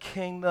of the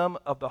kingdom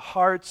of the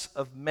hearts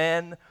of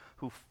men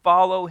who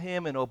follow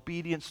him in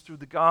obedience through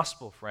the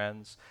gospel,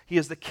 friends. He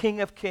is the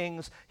King of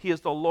kings. He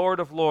is the Lord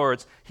of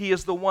lords. He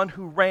is the one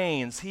who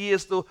reigns. He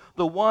is the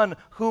one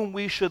whom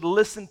we should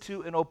listen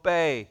to and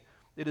obey.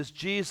 It is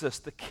Jesus,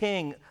 the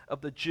King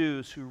of the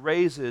Jews, who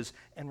raises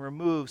and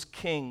removes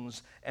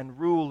kings and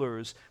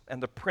rulers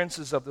and the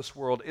princes of this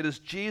world. It is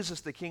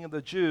Jesus, the King of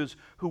the Jews,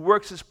 who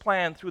works his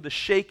plan through the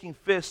shaking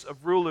fists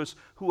of rulers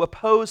who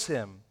oppose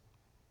him.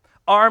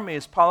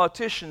 Armies,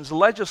 politicians,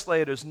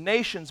 legislators,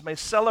 nations may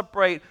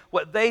celebrate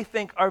what they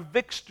think are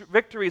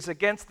victories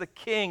against the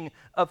King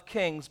of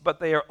Kings, but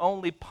they are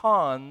only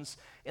pawns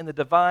in the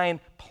divine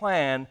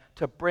plan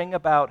to bring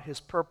about his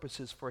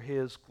purposes for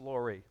his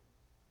glory.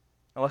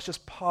 Now let's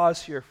just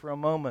pause here for a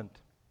moment.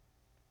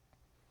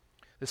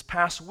 This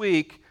past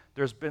week,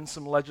 there's been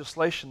some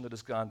legislation that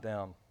has gone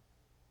down.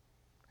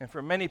 And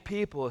for many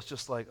people, it's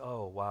just like,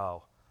 oh,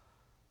 wow.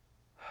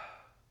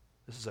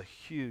 This is a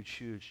huge,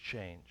 huge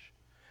change.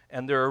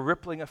 And there are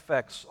rippling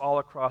effects all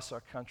across our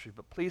country.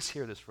 But please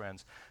hear this,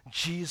 friends.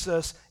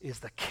 Jesus is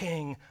the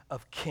King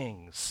of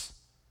kings.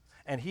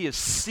 And he is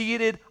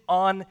seated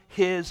on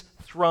his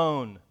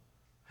throne.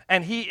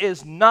 And he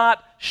is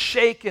not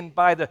shaken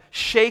by the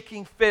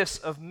shaking fists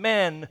of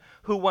men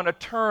who want to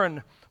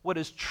turn what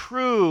is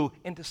true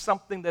into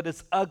something that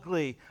is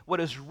ugly, what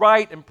is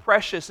right and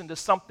precious into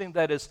something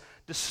that is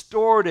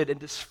distorted and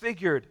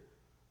disfigured.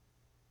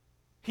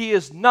 He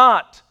is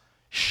not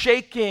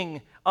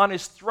shaking on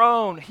his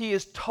throne. He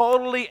is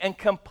totally and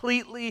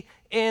completely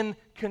in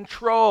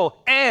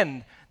control.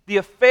 And The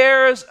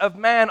affairs of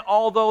man,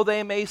 although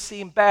they may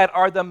seem bad,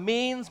 are the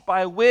means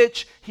by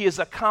which he is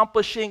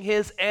accomplishing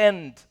his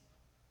end.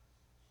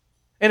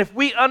 And if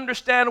we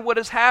understand what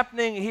is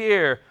happening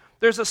here,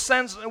 there's a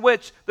sense in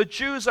which the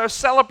Jews are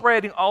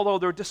celebrating, although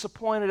they're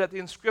disappointed at the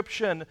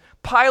inscription.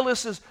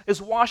 Pilate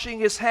is washing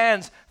his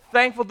hands,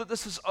 thankful that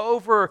this is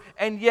over,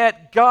 and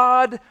yet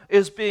God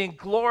is being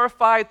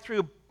glorified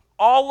through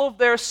all of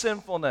their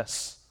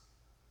sinfulness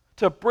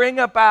to bring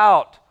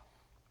about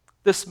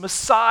this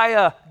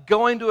Messiah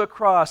going to a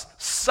cross,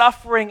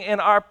 suffering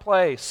in our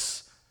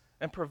place,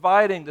 and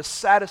providing the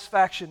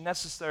satisfaction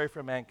necessary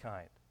for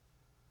mankind.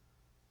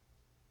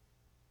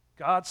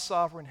 God's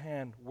sovereign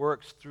hand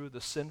works through the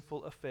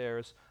sinful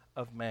affairs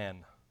of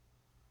man.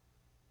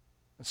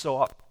 And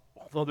so,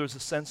 although there's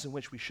a sense in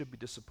which we should be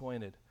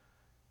disappointed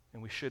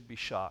and we should be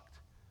shocked,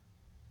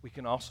 we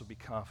can also be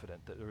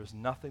confident that there is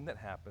nothing that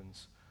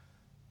happens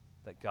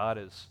that God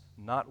is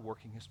not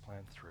working his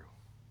plan through.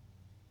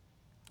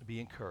 Be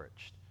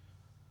encouraged.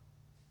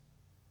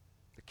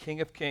 The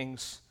King of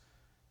Kings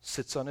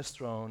sits on his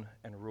throne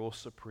and rules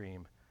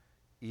supreme,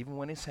 even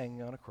when he's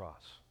hanging on a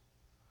cross,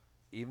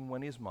 even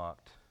when he's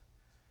mocked,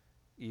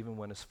 even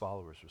when his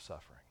followers are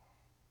suffering.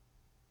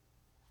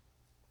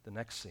 The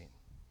next scene.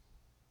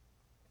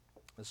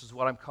 This is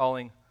what I'm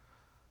calling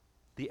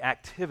the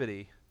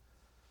activity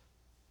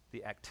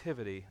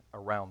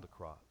around the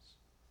cross.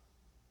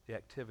 The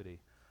activity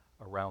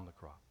around the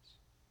cross.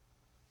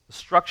 The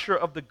structure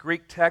of the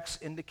Greek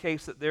text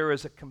indicates that there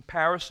is a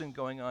comparison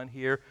going on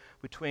here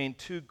between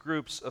two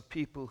groups of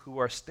people who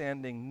are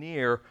standing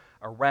near,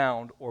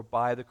 around, or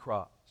by the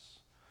cross.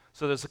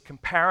 So there's a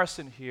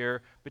comparison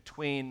here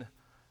between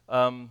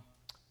the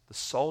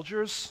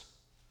soldiers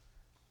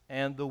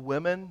and the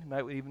women. You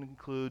might even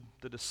include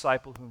the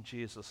disciple whom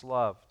Jesus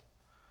loved.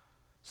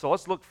 So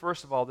let's look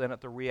first of all then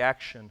at the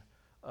reaction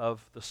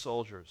of the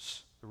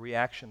soldiers. The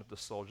reaction of the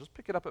soldiers.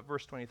 Pick it up at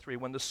verse 23.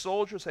 When the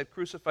soldiers had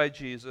crucified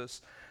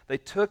Jesus, they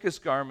took his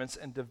garments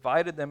and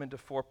divided them into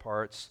 4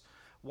 parts,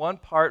 1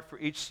 part for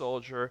each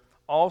soldier,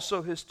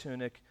 also his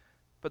tunic.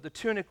 But the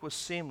tunic was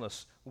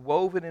seamless,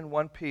 woven in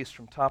one piece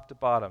from top to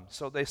bottom.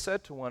 So they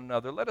said to one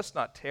another, "Let us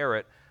not tear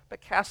it, but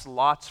cast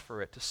lots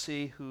for it to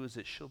see whose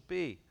it shall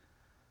be."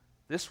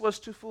 This was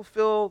to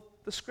fulfill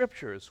the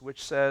scriptures,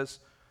 which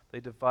says, "They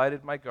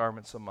divided my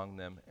garments among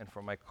them, and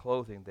for my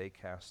clothing they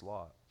cast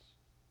lots."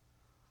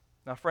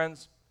 Now,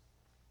 friends,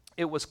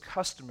 it was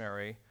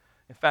customary,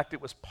 in fact,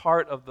 it was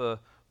part of the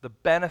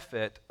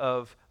benefit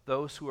of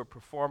those who were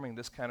performing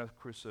this kind of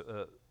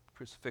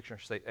crucifixion, or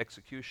should say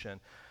execution,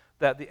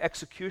 that the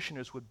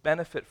executioners would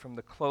benefit from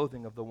the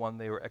clothing of the one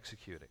they were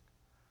executing.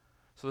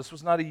 So this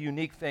was not a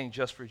unique thing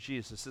just for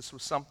Jesus. This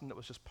was something that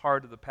was just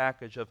part of the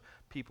package of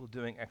people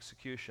doing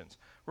executions.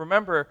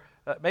 Remember,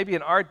 maybe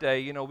in our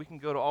day, we can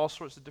go to all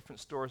sorts of different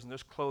stores and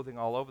there's clothing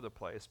all over the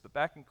place. But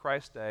back in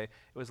Christ's day,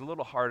 it was a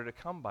little harder to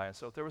come by. And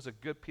so if there was a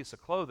good piece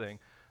of clothing,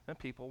 then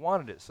people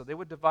wanted it. So they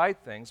would divide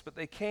things, but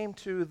they came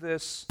to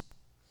this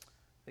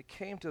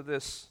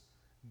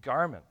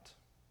garment.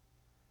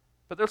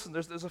 But listen,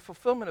 there's a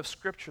fulfillment of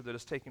Scripture that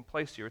is taking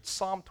place here. It's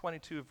Psalm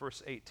 22,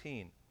 verse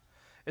 18.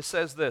 It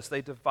says this,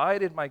 "They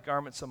divided my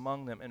garments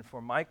among them, and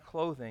for my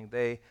clothing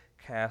they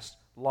cast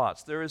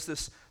lots." There is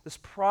this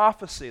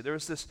prophecy, there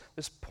is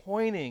this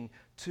pointing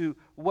to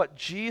what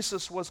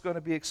Jesus was going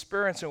to be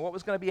experiencing, what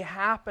was going to be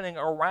happening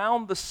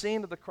around the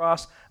scene of the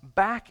cross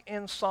back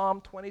in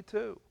Psalm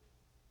 22.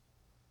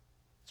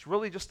 It's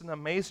really just an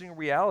amazing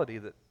reality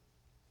that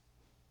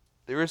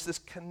there is this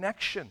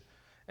connection.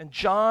 And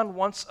John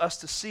wants us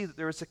to see that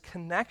there is a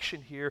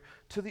connection here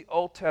to the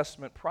Old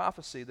Testament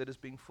prophecy that is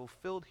being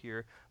fulfilled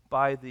here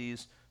by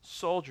these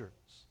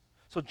soldiers.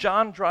 So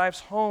John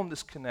drives home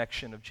this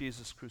connection of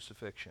Jesus'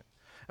 crucifixion.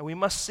 And we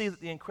must see that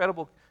the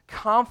incredible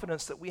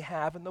confidence that we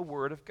have in the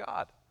Word of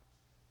God.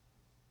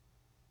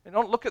 And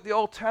don't look at the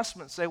Old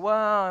Testament and say, "Well,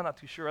 I'm not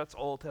too sure that's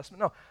Old Testament."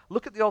 No,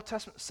 look at the Old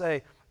Testament and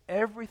say,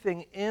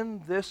 everything in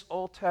this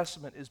Old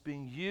Testament is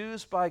being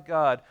used by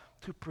God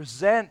to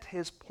present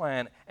his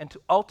plan and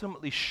to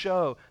ultimately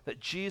show that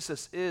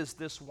Jesus is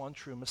this one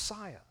true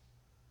Messiah.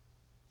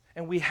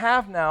 And we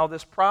have now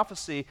this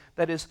prophecy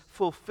that is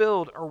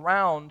fulfilled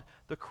around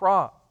the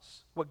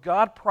cross. What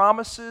God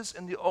promises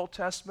in the Old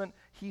Testament,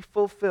 he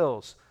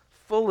fulfills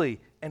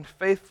fully and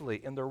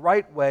faithfully in the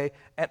right way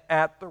and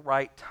at the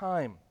right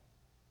time.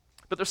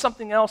 But there's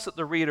something else that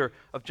the reader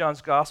of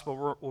John's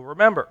Gospel will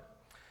remember.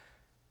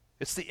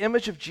 It's the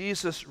image of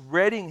Jesus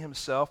readying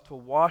himself to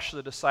wash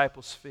the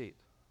disciples' feet.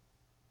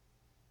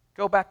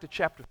 Go back to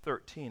chapter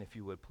 13, if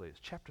you would, please.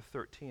 Chapter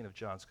 13 of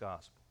John's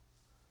Gospel.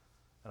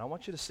 And I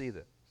want you to see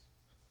this.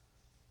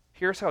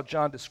 Here's how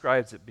John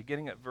describes it,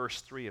 beginning at verse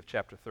 3 of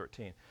chapter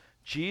 13.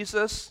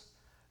 Jesus,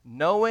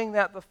 knowing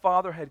that the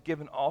Father had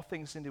given all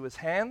things into his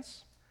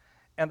hands,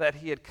 and that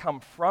he had come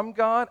from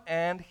God,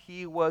 and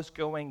he was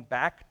going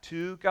back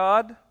to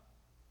God.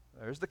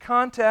 There's the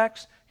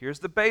context. Here's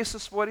the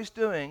basis for what he's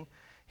doing.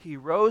 He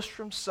rose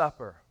from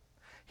supper.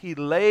 He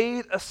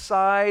laid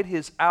aside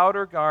his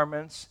outer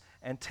garments,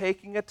 and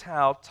taking a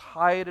towel,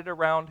 tied it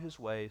around his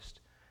waist.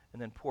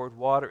 and then poured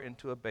water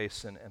into a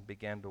basin and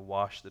began to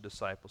wash the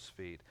disciples'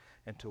 feet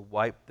and to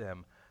wipe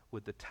them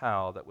with the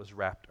towel that was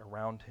wrapped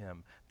around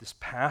him. This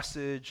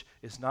passage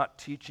is not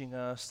teaching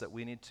us that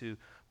we need to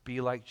be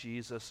like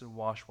Jesus and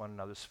wash one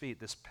another's feet.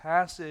 This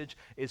passage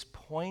is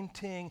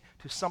pointing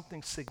to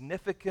something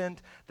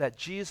significant that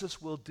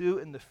Jesus will do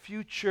in the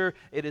future.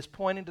 It is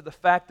pointing to the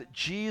fact that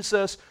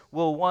Jesus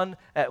will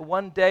at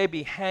one day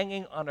be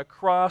hanging on a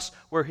cross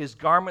where his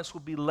garments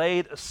will be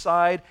laid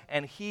aside,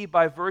 and he,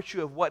 by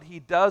virtue of what he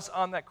does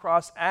on that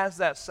cross as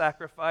that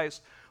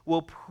sacrifice,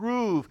 will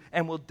prove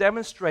and will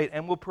demonstrate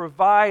and will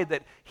provide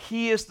that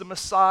he is the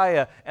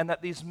Messiah and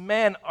that these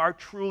men are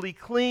truly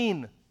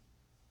clean.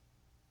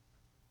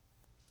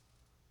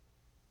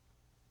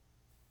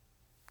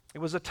 It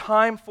was a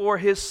time for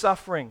his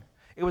suffering.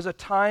 It was a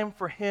time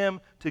for him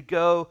to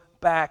go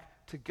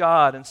back to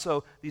God. And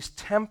so these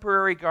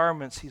temporary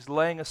garments he's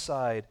laying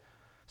aside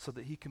so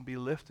that he can be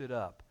lifted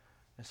up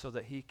and so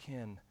that he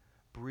can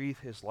breathe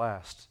his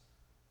last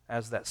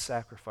as that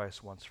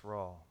sacrifice once for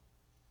all.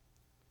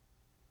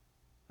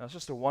 Now, it's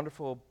just a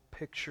wonderful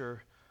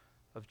picture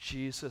of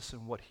Jesus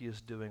and what he is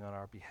doing on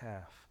our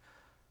behalf.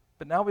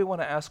 But now we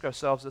want to ask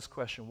ourselves this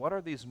question: what are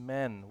these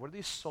men, what are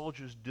these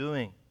soldiers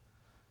doing?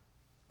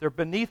 They're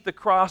beneath the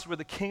cross where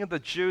the King of the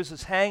Jews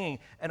is hanging,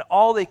 and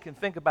all they can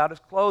think about is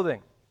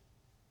clothing.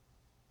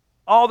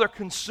 All they're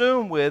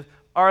consumed with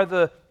are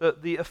the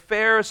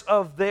affairs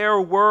of their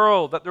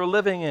world that they're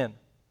living in.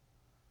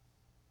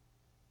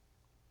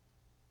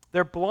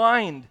 They're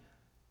blind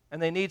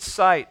and they need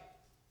sight.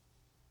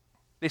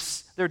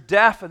 They're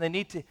deaf and they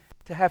need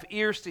to have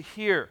ears to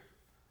hear.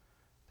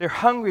 They're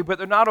hungry, but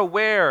they're not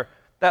aware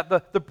that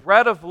the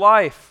bread of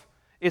life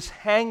is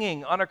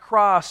hanging on a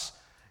cross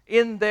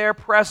in their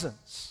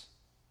presence.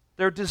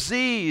 They're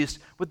diseased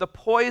with the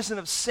poison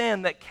of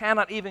sin that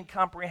cannot even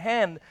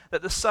comprehend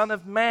that the Son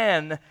of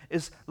Man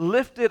is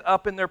lifted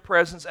up in their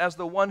presence as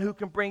the one who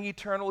can bring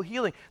eternal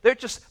healing. They're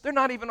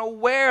not even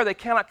aware, they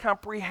cannot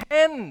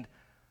comprehend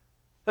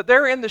that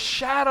they're in the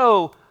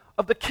shadow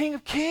of the King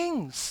of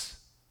Kings.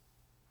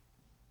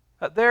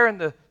 That they're in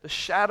the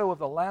shadow of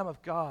the Lamb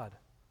of God.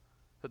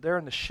 That they're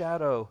in the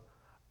shadow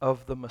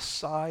of the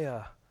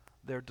Messiah,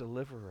 their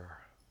deliverer.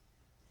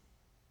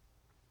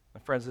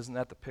 And friends, isn't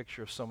that the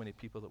picture of so many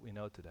people that we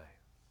know today?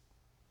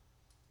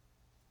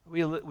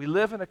 We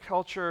live in a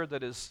culture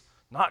that is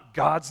not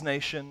God's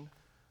nation,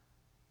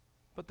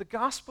 but the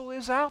gospel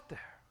is out there.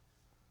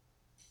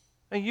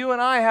 And you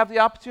and I have the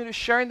opportunity of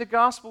sharing the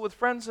gospel with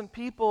friends and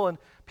people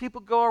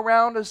go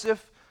around as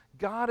if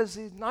God is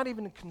not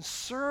even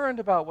concerned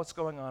about what's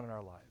going on in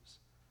our lives.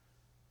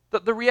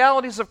 The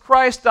realities of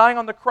Christ dying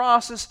on the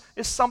cross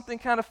is something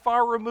kind of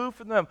far removed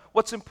from them.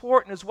 What's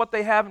important is what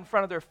they have in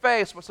front of their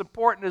face. What's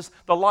important is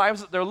the lives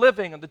that they're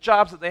living and the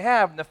jobs that they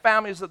have and the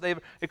families that they're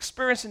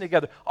experiencing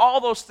together. All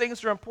those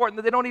things are important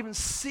that they don't even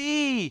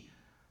see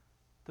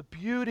the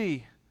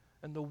beauty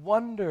and the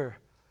wonder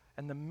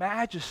and the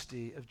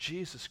majesty of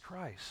Jesus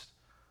Christ,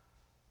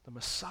 the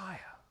Messiah.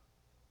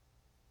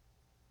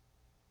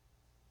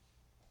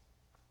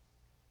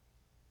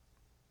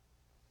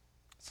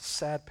 It's a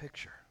sad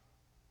picture.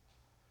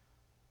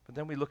 But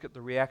then we look at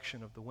the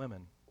reaction of the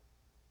women.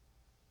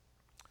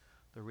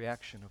 The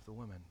reaction of the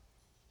women.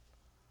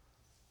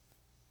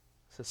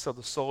 It says, so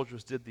the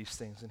soldiers did these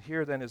things. And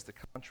here then is the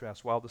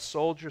contrast. While the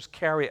soldiers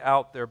carry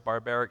out their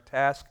barbaric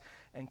task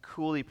and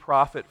coolly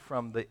profit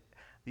from the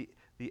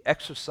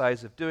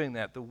exercise of doing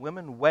that, the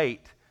women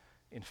wait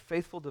in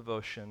faithful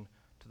devotion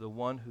to the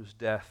one whose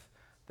death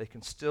they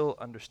can still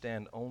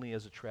understand only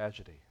as a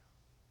tragedy.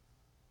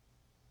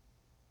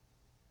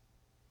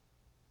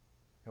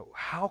 You know,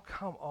 how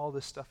come all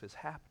this stuff is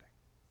happening?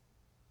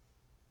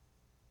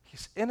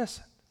 He's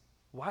innocent.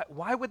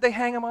 Why would they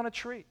hang him on a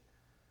tree?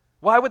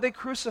 Why would they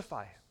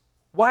crucify him?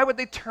 Why would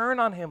they turn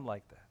on him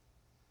like that?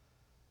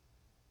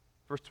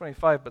 Verse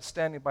 25, but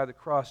standing by the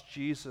cross,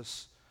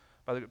 Jesus,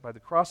 by the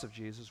cross of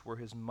Jesus were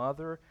his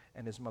mother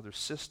and his mother's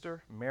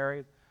sister,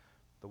 Mary,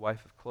 the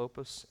wife of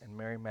Clopas, and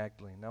Mary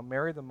Magdalene. Now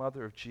Mary, the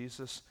mother of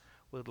Jesus,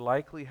 would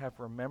likely have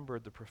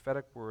remembered the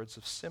prophetic words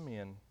of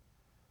Simeon.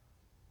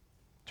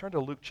 Turn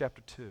to Luke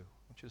chapter 2. I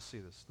want you to see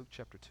this. Luke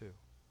chapter 2.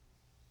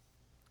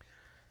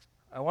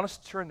 I want us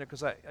to turn there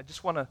because I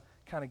just want to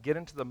kind of get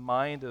into the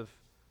mind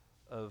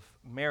of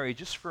Mary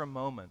just for a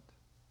moment.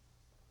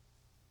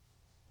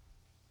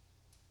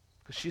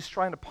 Because she's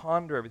trying to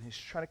ponder everything.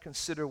 She's trying to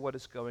consider what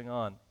is going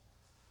on.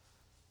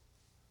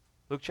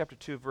 Luke chapter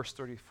 2, verse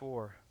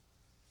 34.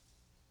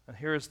 And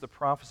here is the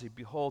prophecy.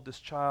 Behold, this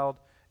child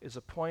is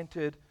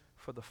appointed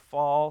for the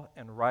fall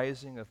and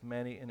rising of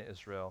many in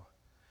Israel,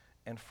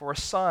 and for a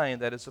sign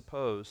that is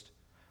opposed,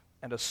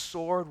 and a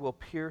sword will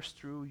pierce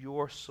through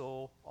your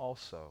soul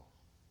also,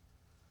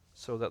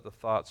 so that the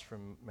thoughts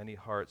from many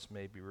hearts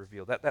may be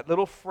revealed. That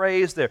little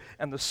phrase there,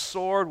 and the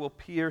sword will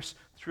pierce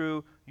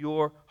through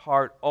your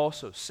heart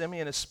also.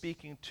 Simeon is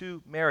speaking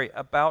to Mary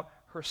about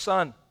her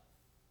son.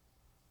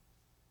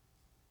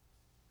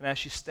 And as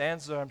she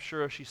stands there, I'm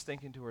sure she's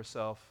thinking to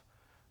herself,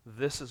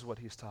 this is what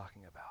he's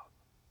talking about.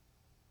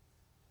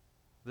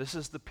 This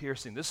is the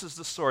piercing. This is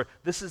the sword.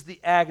 This is the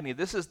agony.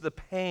 This is the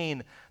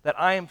pain that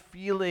I am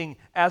feeling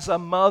as a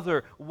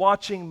mother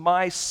watching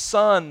my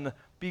son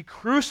be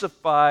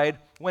crucified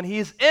when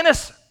he's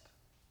innocent.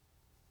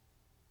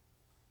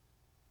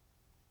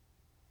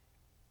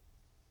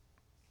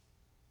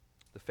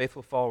 The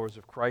faithful followers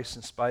of Christ,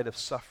 in spite of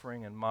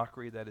suffering and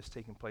mockery that is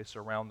taking place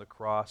around the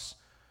cross,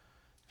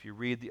 if you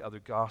read the other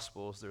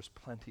Gospels, there's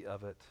plenty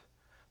of it.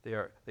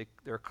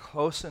 They're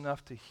close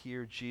enough to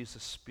hear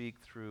Jesus speak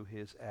through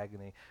his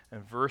agony.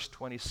 And verse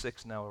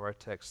 26 now of our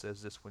text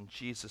says this: when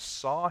Jesus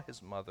saw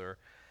his mother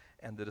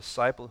and the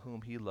disciple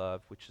whom he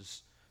loved, which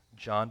is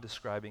John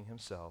describing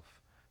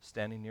himself,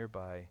 standing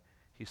nearby,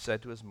 he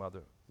said to his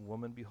mother,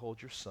 "Woman,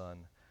 behold your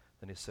son."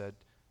 Then he said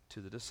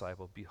to the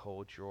disciple,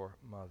 "Behold your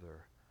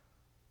mother."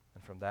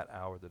 And from that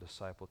hour the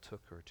disciple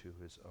took her to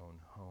his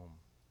own home.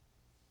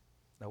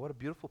 Now what a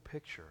beautiful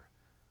picture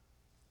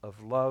of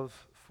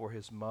love for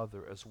his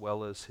mother as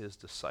well as his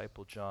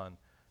disciple John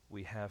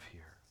we have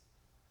here.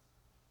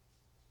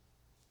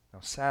 Now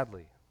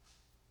sadly,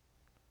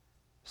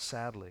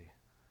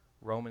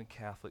 Roman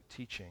Catholic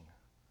teaching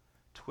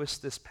twists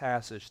this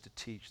passage to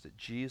teach that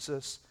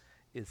Jesus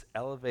is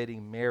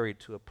elevating Mary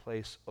to a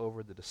place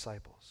over the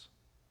disciples.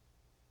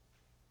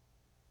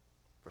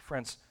 But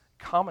friends,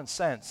 common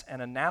sense and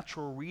a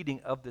natural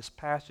reading of this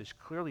passage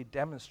clearly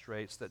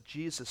demonstrates that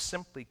Jesus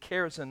simply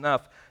cares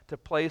enough to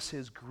place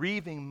his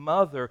grieving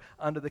mother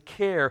under the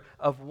care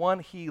of one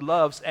he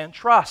loves and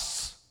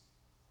trusts.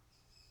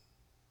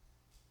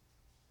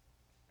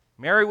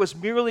 Mary was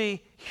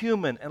merely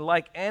human, and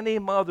like any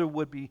mother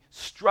would be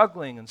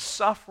struggling and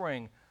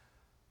suffering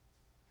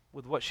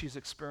with what she's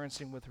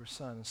experiencing with her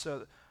son. And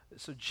so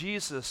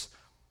Jesus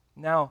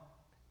now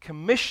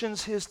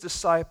commissions his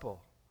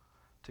disciple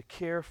to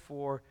care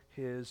for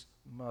his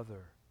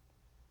mother.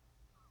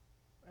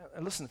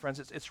 And listen, friends,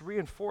 it's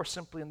reinforced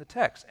simply in the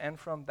text. And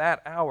from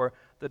that hour,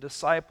 the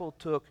disciple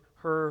took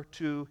her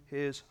to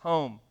his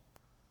home.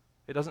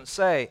 It doesn't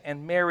say,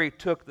 and Mary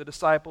took the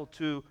disciple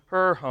to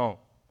her home.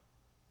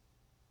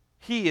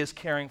 He is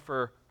caring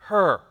for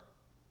her.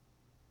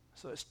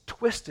 So it's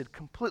twisted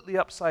completely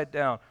upside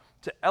down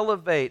to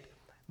elevate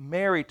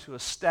Mary to a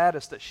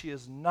status that she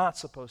is not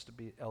supposed to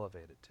be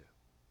elevated to.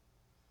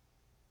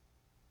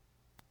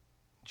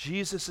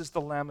 Jesus is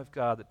the Lamb of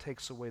God that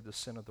takes away the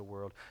sin of the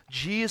world.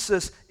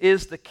 Jesus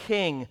is the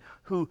King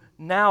who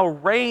now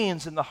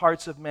reigns in the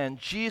hearts of men.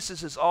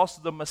 Jesus is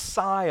also the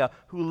Messiah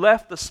who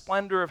left the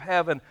splendor of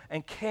heaven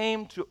and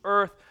came to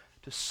earth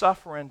to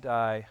suffer and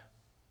die.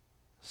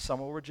 Some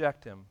will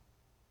reject him.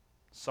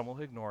 Some will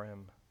ignore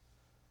him.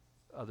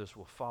 Others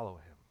will follow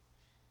him.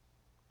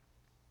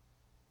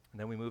 And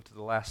then we move to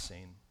the last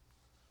scene,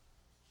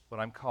 what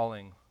I'm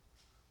calling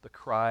the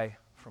cry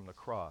from the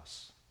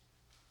cross.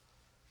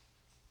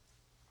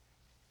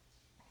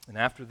 And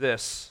after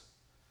this,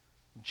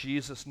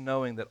 Jesus,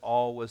 knowing that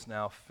all was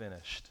now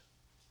finished.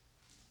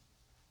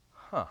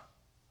 All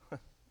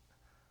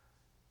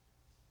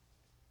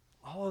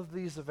of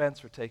these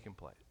events are taking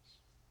place.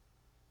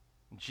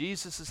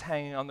 Jesus is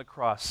hanging on the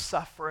cross,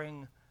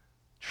 suffering,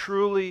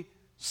 truly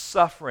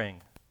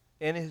suffering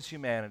in his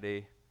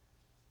humanity.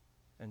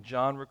 And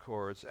John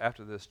records,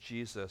 after this,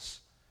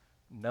 Jesus,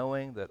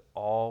 knowing that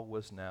all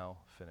was now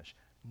finished.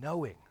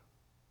 Knowing.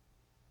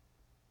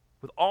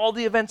 With all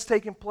the events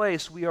taking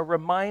place, we are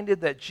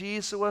reminded that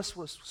Jesus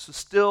was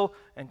still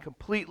and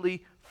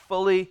completely,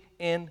 fully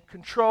in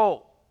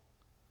control.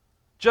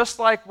 Just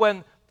like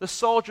when the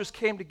soldiers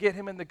came to get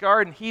him in the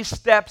garden, he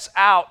steps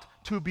out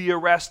to be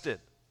arrested.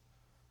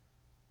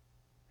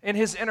 In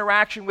his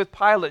interaction with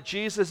Pilate,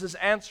 Jesus is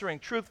answering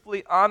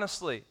truthfully,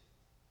 honestly.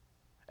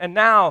 And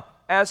now,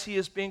 as he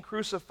is being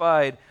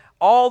crucified,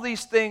 all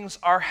these things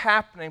are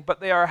happening, but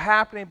they are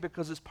happening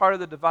because it's part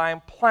of the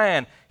divine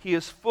plan. He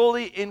is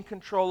fully in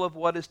control of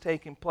what is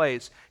taking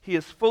place. He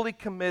is fully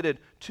committed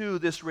to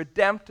this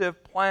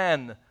redemptive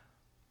plan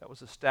that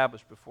was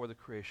established before the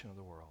creation of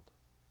the world.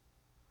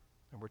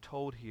 And we're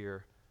told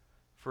here,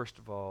 first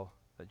of all,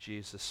 that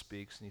Jesus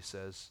speaks and he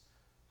says,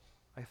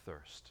 "I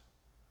thirst."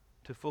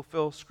 To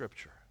fulfill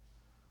Scripture.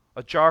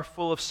 A jar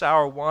full of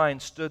sour wine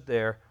stood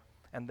there,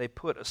 and they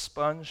put a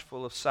sponge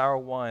full of sour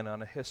wine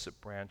on a hyssop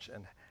branch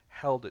and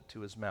held it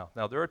to his mouth.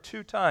 Now, there are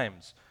two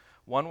times.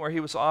 One where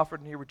he was offered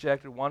and he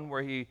rejected, one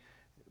where he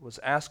was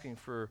asking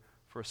for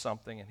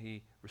something and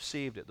he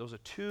received it. Those are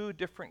two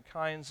different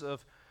kinds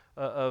of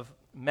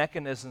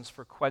mechanisms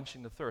for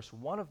quenching the thirst.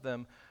 One of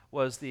them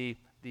was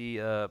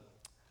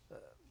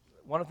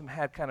one of them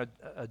had kind of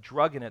a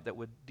drug in it that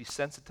would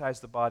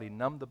desensitize the body,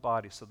 numb the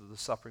body so that the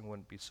suffering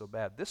wouldn't be so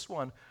bad. This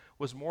one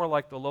was more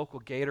like the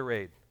local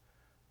Gatorade.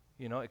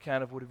 You know, it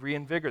kind of would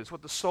reinvigorate. It's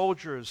what the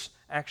soldiers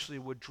actually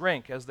would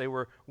drink as they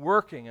were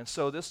working. And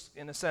so this,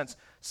 in a sense,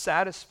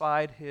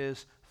 satisfied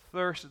his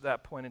thirst at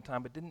that point in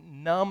time, but didn't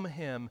numb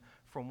him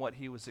from what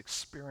he was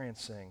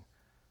experiencing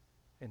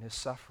in his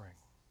suffering.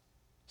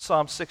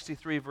 Psalm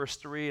 63, verse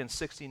 3, and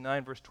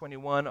 69, verse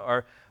 21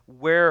 are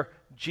where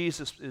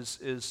Jesus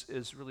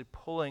is really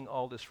pulling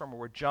all this from, or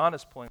where John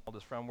is pulling all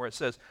this from, where it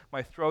says,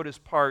 my throat is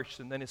parched,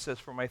 and then it says,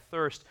 for my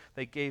thirst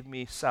they gave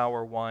me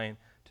sour wine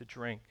to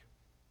drink.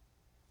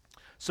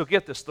 So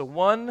get this, the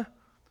one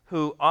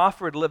who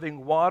offered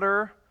living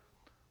water,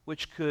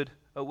 which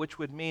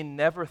would mean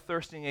never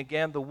thirsting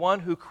again, the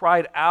one who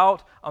cried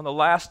out on the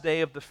last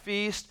day of the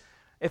feast,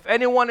 if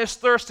anyone is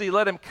thirsty,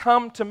 let him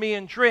come to me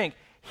and drink.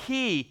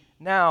 He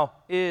now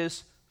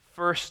is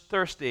first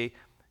thirsty.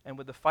 And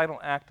with the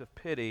final act of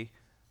pity,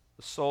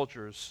 the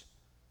soldiers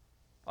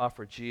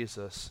offer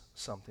Jesus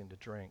something to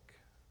drink.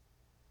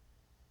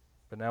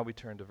 But now we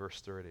turn to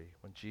verse 30.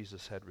 When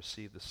Jesus had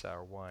received the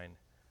sour wine,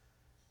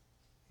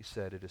 he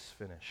said, it is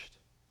finished.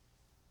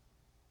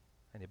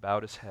 And he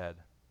bowed his head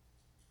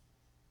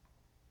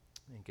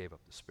and gave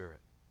up the spirit.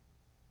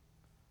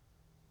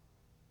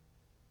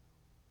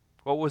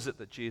 What was it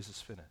that Jesus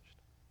finished?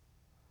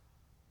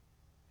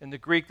 In the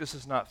Greek, this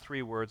is not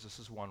three words, this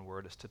is one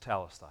word, it's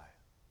tetelestai.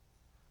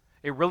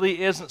 It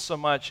really isn't so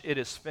much it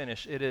is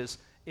finished, it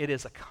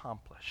is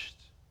accomplished.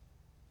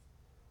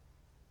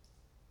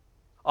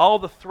 All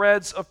the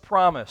threads of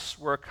promise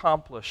were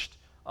accomplished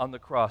on the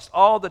cross.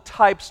 All the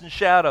types and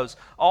shadows,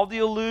 all the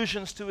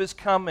allusions to his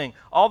coming,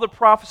 all the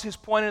prophecies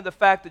pointing to the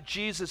fact that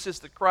Jesus is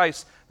the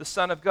Christ, the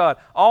Son of God,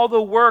 all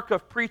the work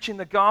of preaching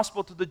the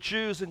gospel to the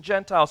Jews and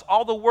Gentiles,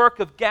 all the work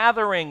of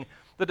gathering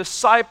the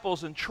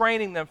disciples and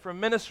training them for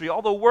ministry,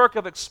 all the work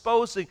of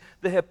exposing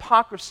the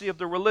hypocrisy of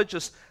the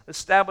religious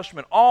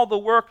establishment, all the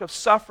work of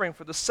suffering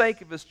for the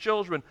sake of his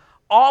children,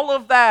 all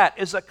of that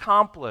is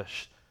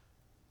accomplished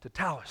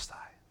tetelestai.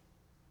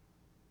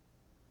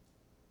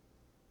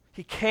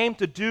 He came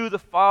to do the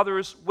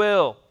Father's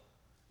will,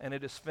 and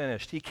it is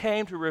finished. He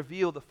came to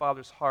reveal the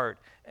Father's heart,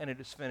 and it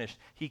is finished.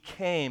 He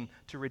came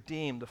to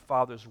redeem the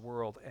Father's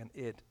world, and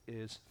it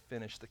is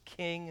finished. The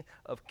King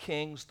of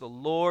kings, the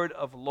Lord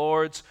of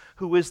lords,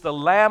 who is the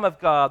Lamb of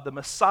God, the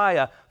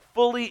Messiah,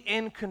 fully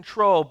in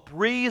control,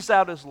 breathes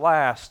out his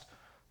last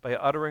by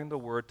uttering the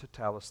word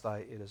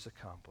tetelestai, it is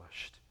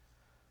accomplished.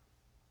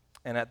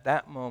 And at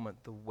that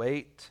moment, the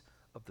weight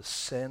of the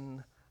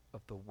sin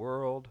of the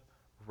world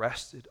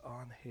rested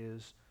on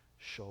his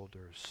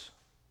shoulders.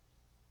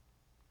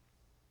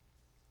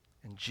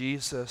 And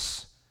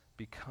Jesus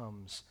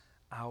becomes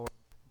our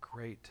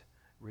great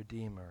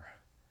Redeemer,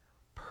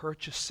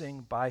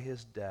 purchasing by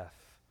his death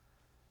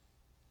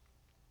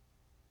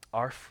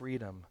our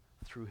freedom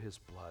through his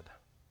blood.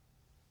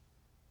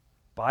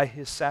 By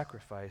his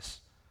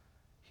sacrifice,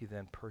 he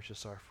then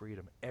purchased our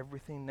freedom.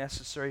 Everything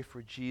necessary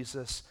for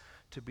Jesus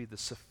to be the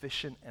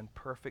sufficient and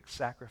perfect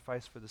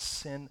sacrifice for the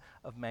sin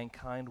of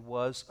mankind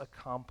was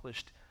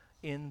accomplished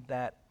in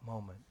that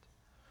moment.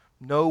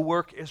 No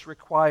work is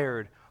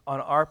required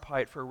on our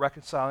part for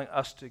reconciling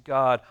us to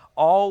God.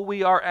 All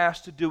we are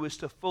asked to do is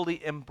to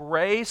fully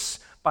embrace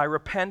by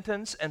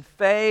repentance and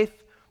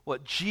faith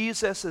what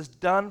Jesus has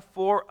done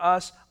for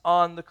us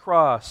on the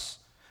cross.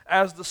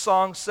 As the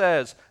song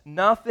says,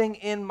 nothing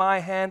in my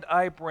hand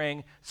I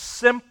bring,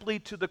 simply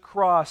to the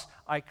cross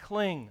I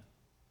cling.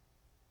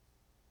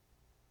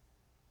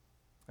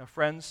 Now,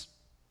 friends,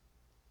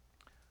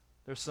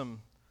 there's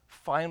some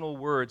final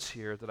words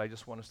here that I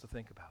just want us to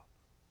think about.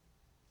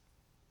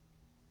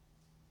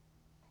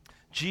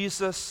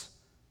 Jesus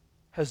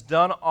has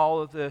done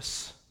all of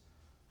this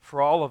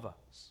for all of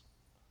us.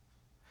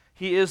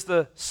 He is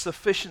the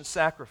sufficient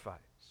sacrifice.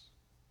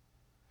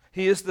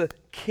 He is the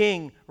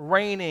king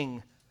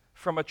reigning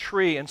from a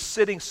tree and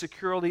sitting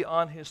securely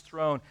on his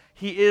throne.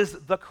 He is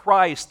the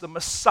Christ, the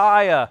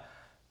Messiah,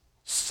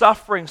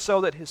 suffering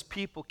so that his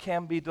people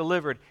can be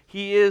delivered.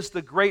 He is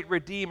the great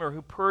Redeemer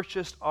who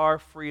purchased our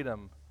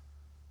freedom.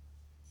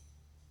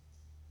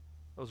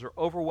 Those are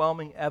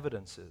overwhelming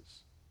evidences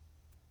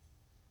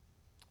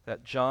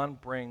that John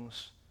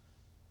brings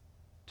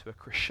to a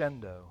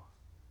crescendo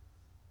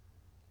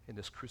in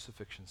this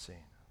crucifixion scene.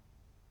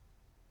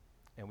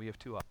 And we have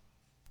two options.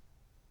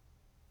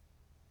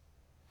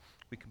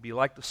 We can be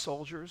like the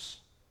soldiers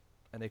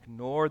and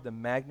ignore the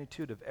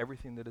magnitude of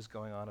everything that is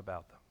going on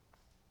about them,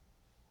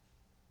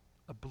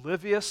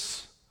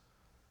 oblivious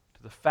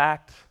to the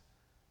fact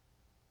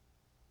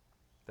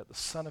that the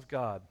Son of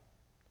God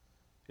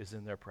is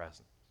in their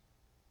presence.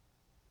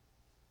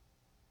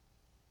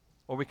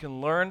 Or we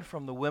can learn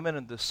from the women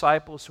and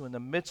disciples who in the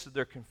midst of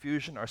their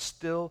confusion are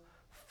still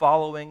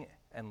following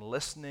and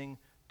listening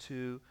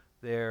to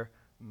their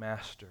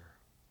master.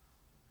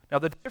 Now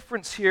the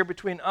difference here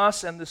between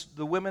us and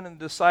the women and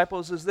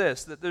disciples is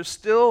this, that there's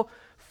still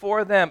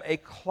for them a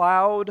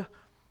cloud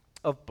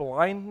of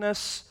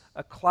blindness,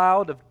 a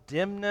cloud of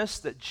dimness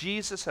that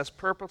Jesus has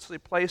purposely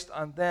placed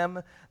on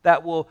them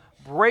that will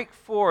break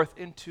forth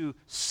into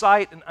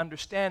sight and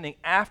understanding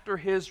after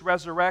his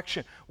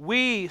resurrection.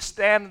 We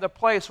stand in the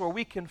place where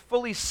we can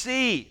fully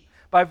see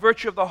by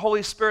virtue of the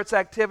Holy Spirit's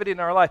activity in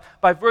our life,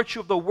 by virtue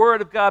of the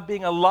Word of God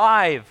being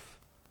alive.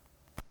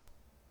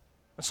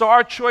 So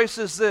our choice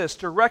is this,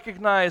 to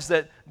recognize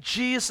that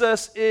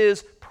Jesus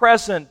is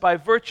present by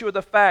virtue of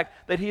the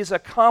fact that he's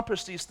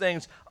accomplished these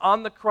things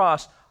on the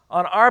cross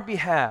on our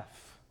behalf.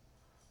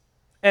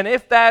 And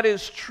if that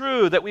is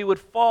true, that we would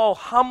fall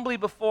humbly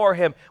before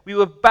him, we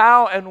would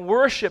bow and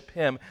worship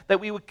him, that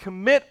we would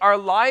commit our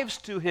lives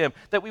to him,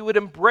 that we would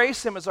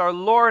embrace him as our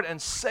Lord and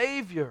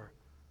Savior,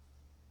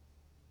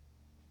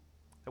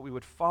 that we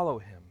would follow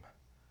him,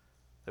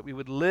 that we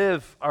would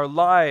live our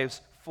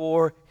lives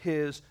for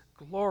his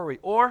glory.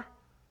 Or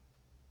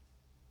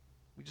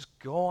we just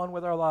go on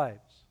with our lives,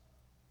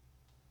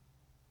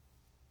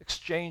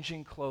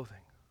 exchanging clothing,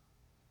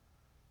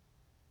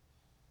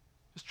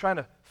 just trying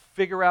to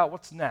figure out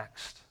what's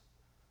next,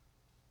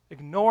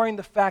 ignoring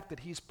the fact that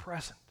he's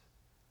present,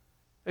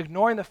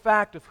 ignoring the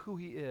fact of who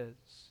he is,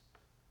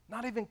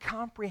 not even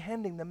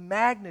comprehending the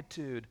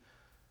magnitude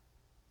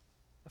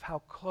of how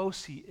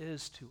close he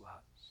is to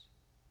us.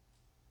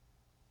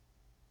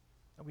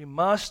 And we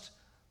must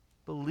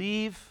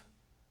believe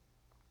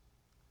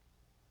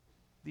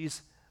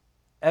these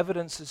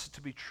evidences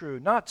to be true,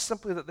 not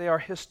simply that they are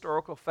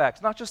historical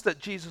facts, not just that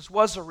Jesus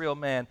was a real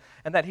man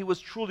and that he was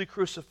truly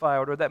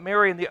crucified, or that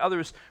Mary and the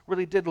others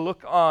really did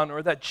look on,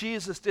 or that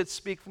Jesus did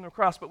speak from the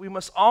cross, but we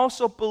must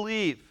also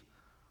believe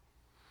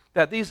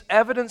that these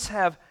evidences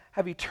have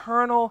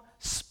eternal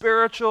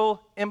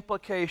spiritual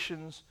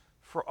implications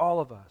for all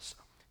of us.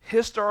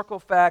 Historical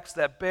facts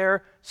that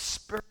bear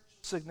spiritual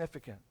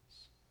significance,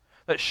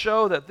 that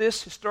show that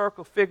this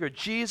historical figure,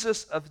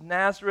 Jesus of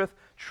Nazareth,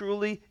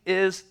 truly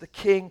is the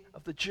King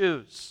of the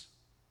Jews.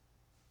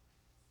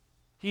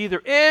 He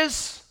either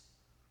is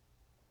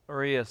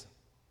or he isn't.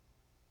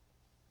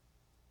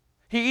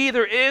 He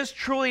either is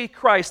truly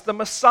Christ, the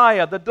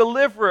Messiah, the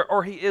deliverer,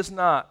 or he is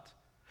not.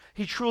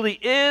 He truly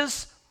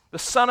is the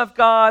Son of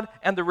God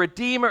and the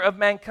Redeemer of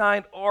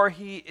mankind, or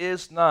he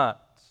is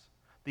not.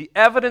 The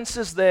evidence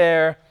is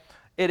there.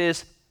 It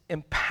is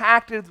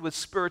impacted with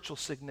spiritual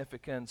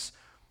significance.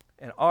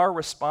 And our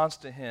response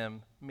to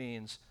him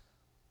means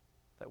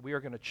that we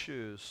are going to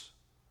choose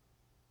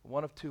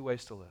one of two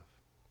ways to live.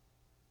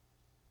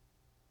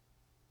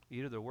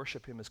 Either to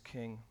worship him as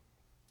king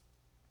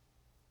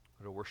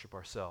or to worship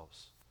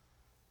ourselves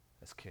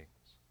as kings.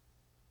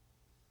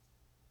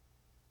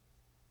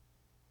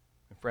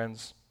 And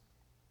friends,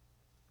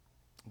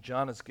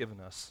 John has given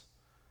us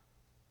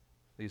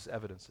these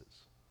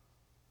evidences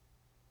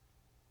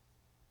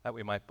that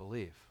we might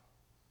believe.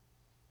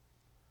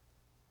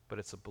 But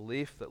it's a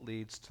belief that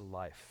leads to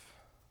life,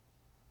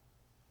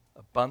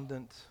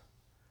 abundant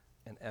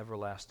and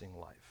everlasting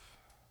life.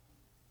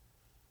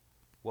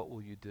 What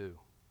will you do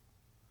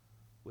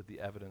with the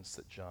evidence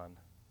that John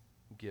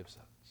gives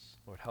us?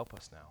 Lord, help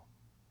us now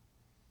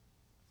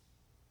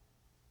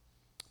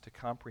to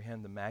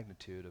comprehend the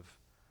magnitude of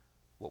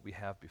what we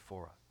have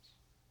before us.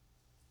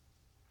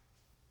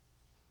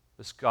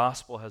 This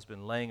gospel has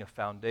been laying a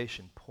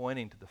foundation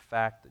pointing to the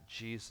fact that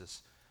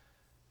Jesus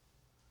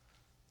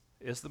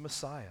is the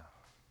Messiah,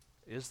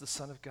 is the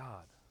Son of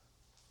God.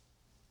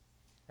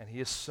 And he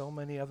is so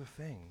many other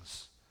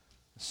things.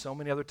 So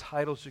many other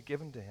titles are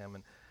given to him.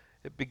 And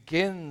it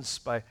begins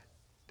by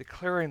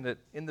declaring that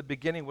in the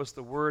beginning was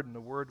the Word, and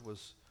the Word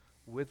was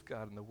with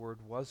God, and the Word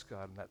was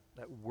God. And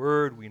that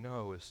Word, we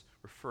know, is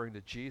referring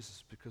to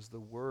Jesus, because the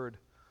Word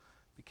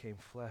became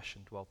flesh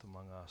and dwelt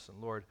among us.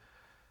 And Lord,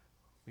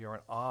 we are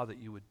in awe that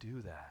you would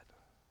do that.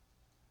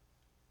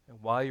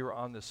 And while you were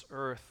on this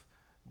earth,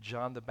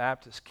 John the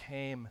Baptist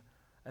came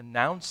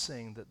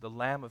announcing that the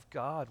Lamb of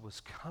God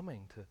was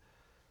coming to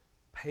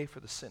pay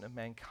for the sin of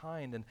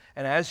mankind. And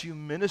as you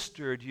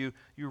ministered, you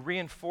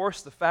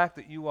reinforced the fact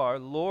that you are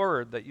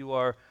Lord, that you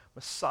are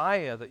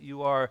Messiah, that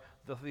you are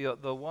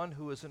the one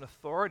who is in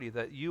authority,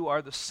 that you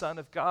are the Son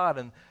of God.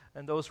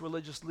 And those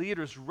religious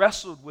leaders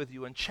wrestled with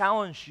you and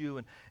challenged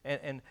you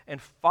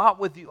and fought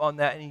with you on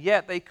that. And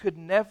yet they could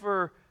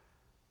never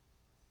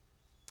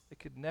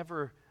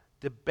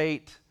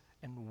debate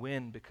and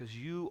win, because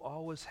you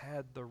always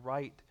had the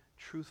right,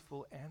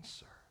 truthful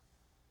answer.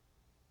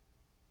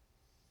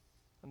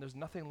 And there's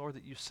nothing, Lord,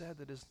 that you said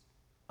that is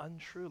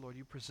untrue, Lord.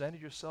 You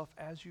presented yourself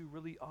as you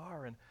really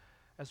are. And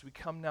as we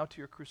come now to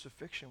your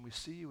crucifixion, we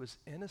see you as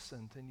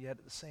innocent, and yet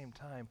at the same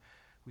time,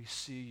 we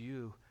see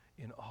you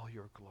in all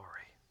your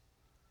glory,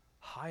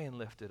 high and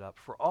lifted up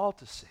for all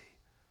to see,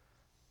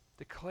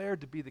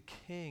 declared to be the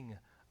King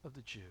of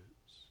the Jews,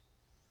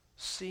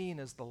 seen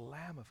as the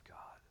Lamb of God,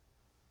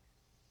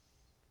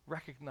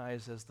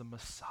 recognized as the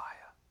Messiah.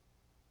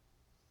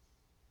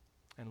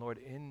 And Lord,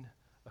 in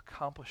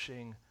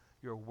accomplishing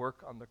your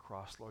work on the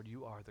cross, Lord,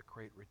 you are the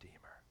great Redeemer.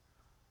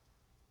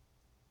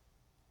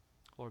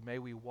 Lord, may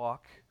we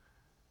walk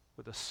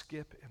with a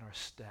skip in our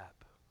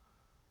step,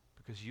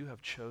 because you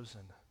have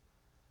chosen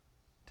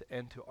to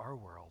enter our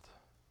world,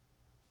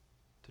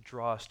 to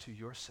draw us to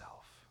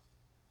yourself,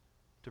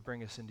 to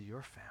bring us into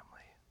your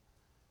family,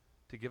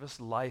 to give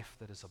us life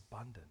that is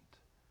abundant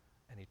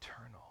and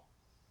eternal,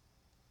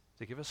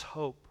 to give us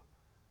hope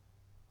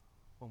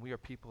when we are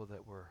people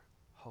that were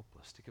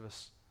hopeless, to give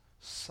us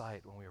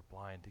sight when we are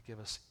blind, to give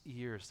us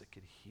ears that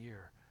could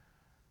hear,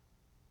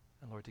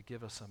 And Lord, to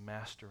give us a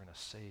master and a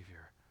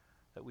Savior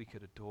that we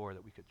could adore,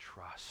 that we could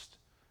trust,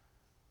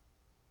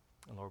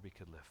 and Lord, we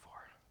could live for.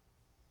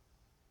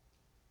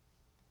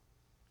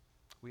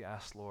 We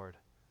ask, Lord,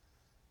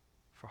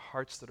 for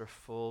hearts that are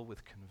full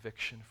with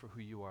conviction for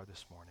who you are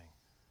this morning.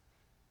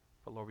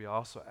 But Lord, we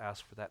also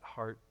ask for that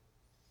heart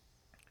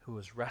who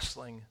is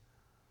wrestling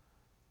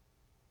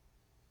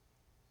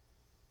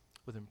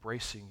with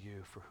embracing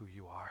you for who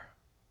you are.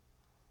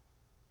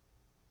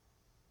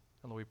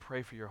 And Lord, we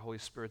pray for your Holy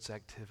Spirit's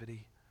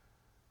activity,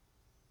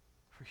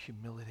 for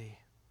humility,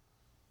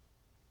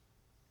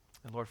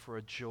 and Lord, for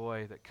a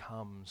joy that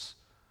comes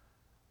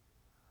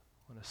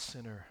when a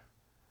sinner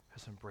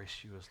has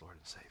embraced you as Lord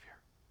and Savior.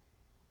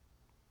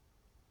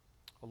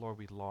 Oh Lord,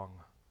 we long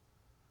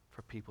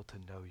for people to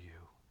know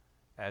you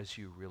as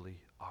you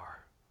really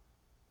are.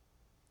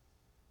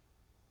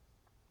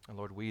 And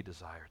Lord, we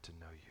desire to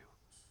know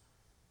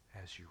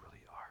you as you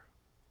really are.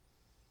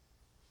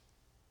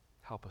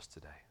 Help us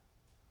today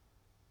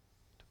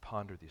to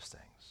ponder these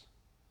things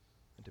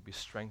and to be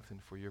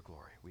strengthened for your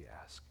glory, we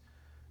ask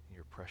in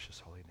your precious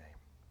holy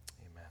name.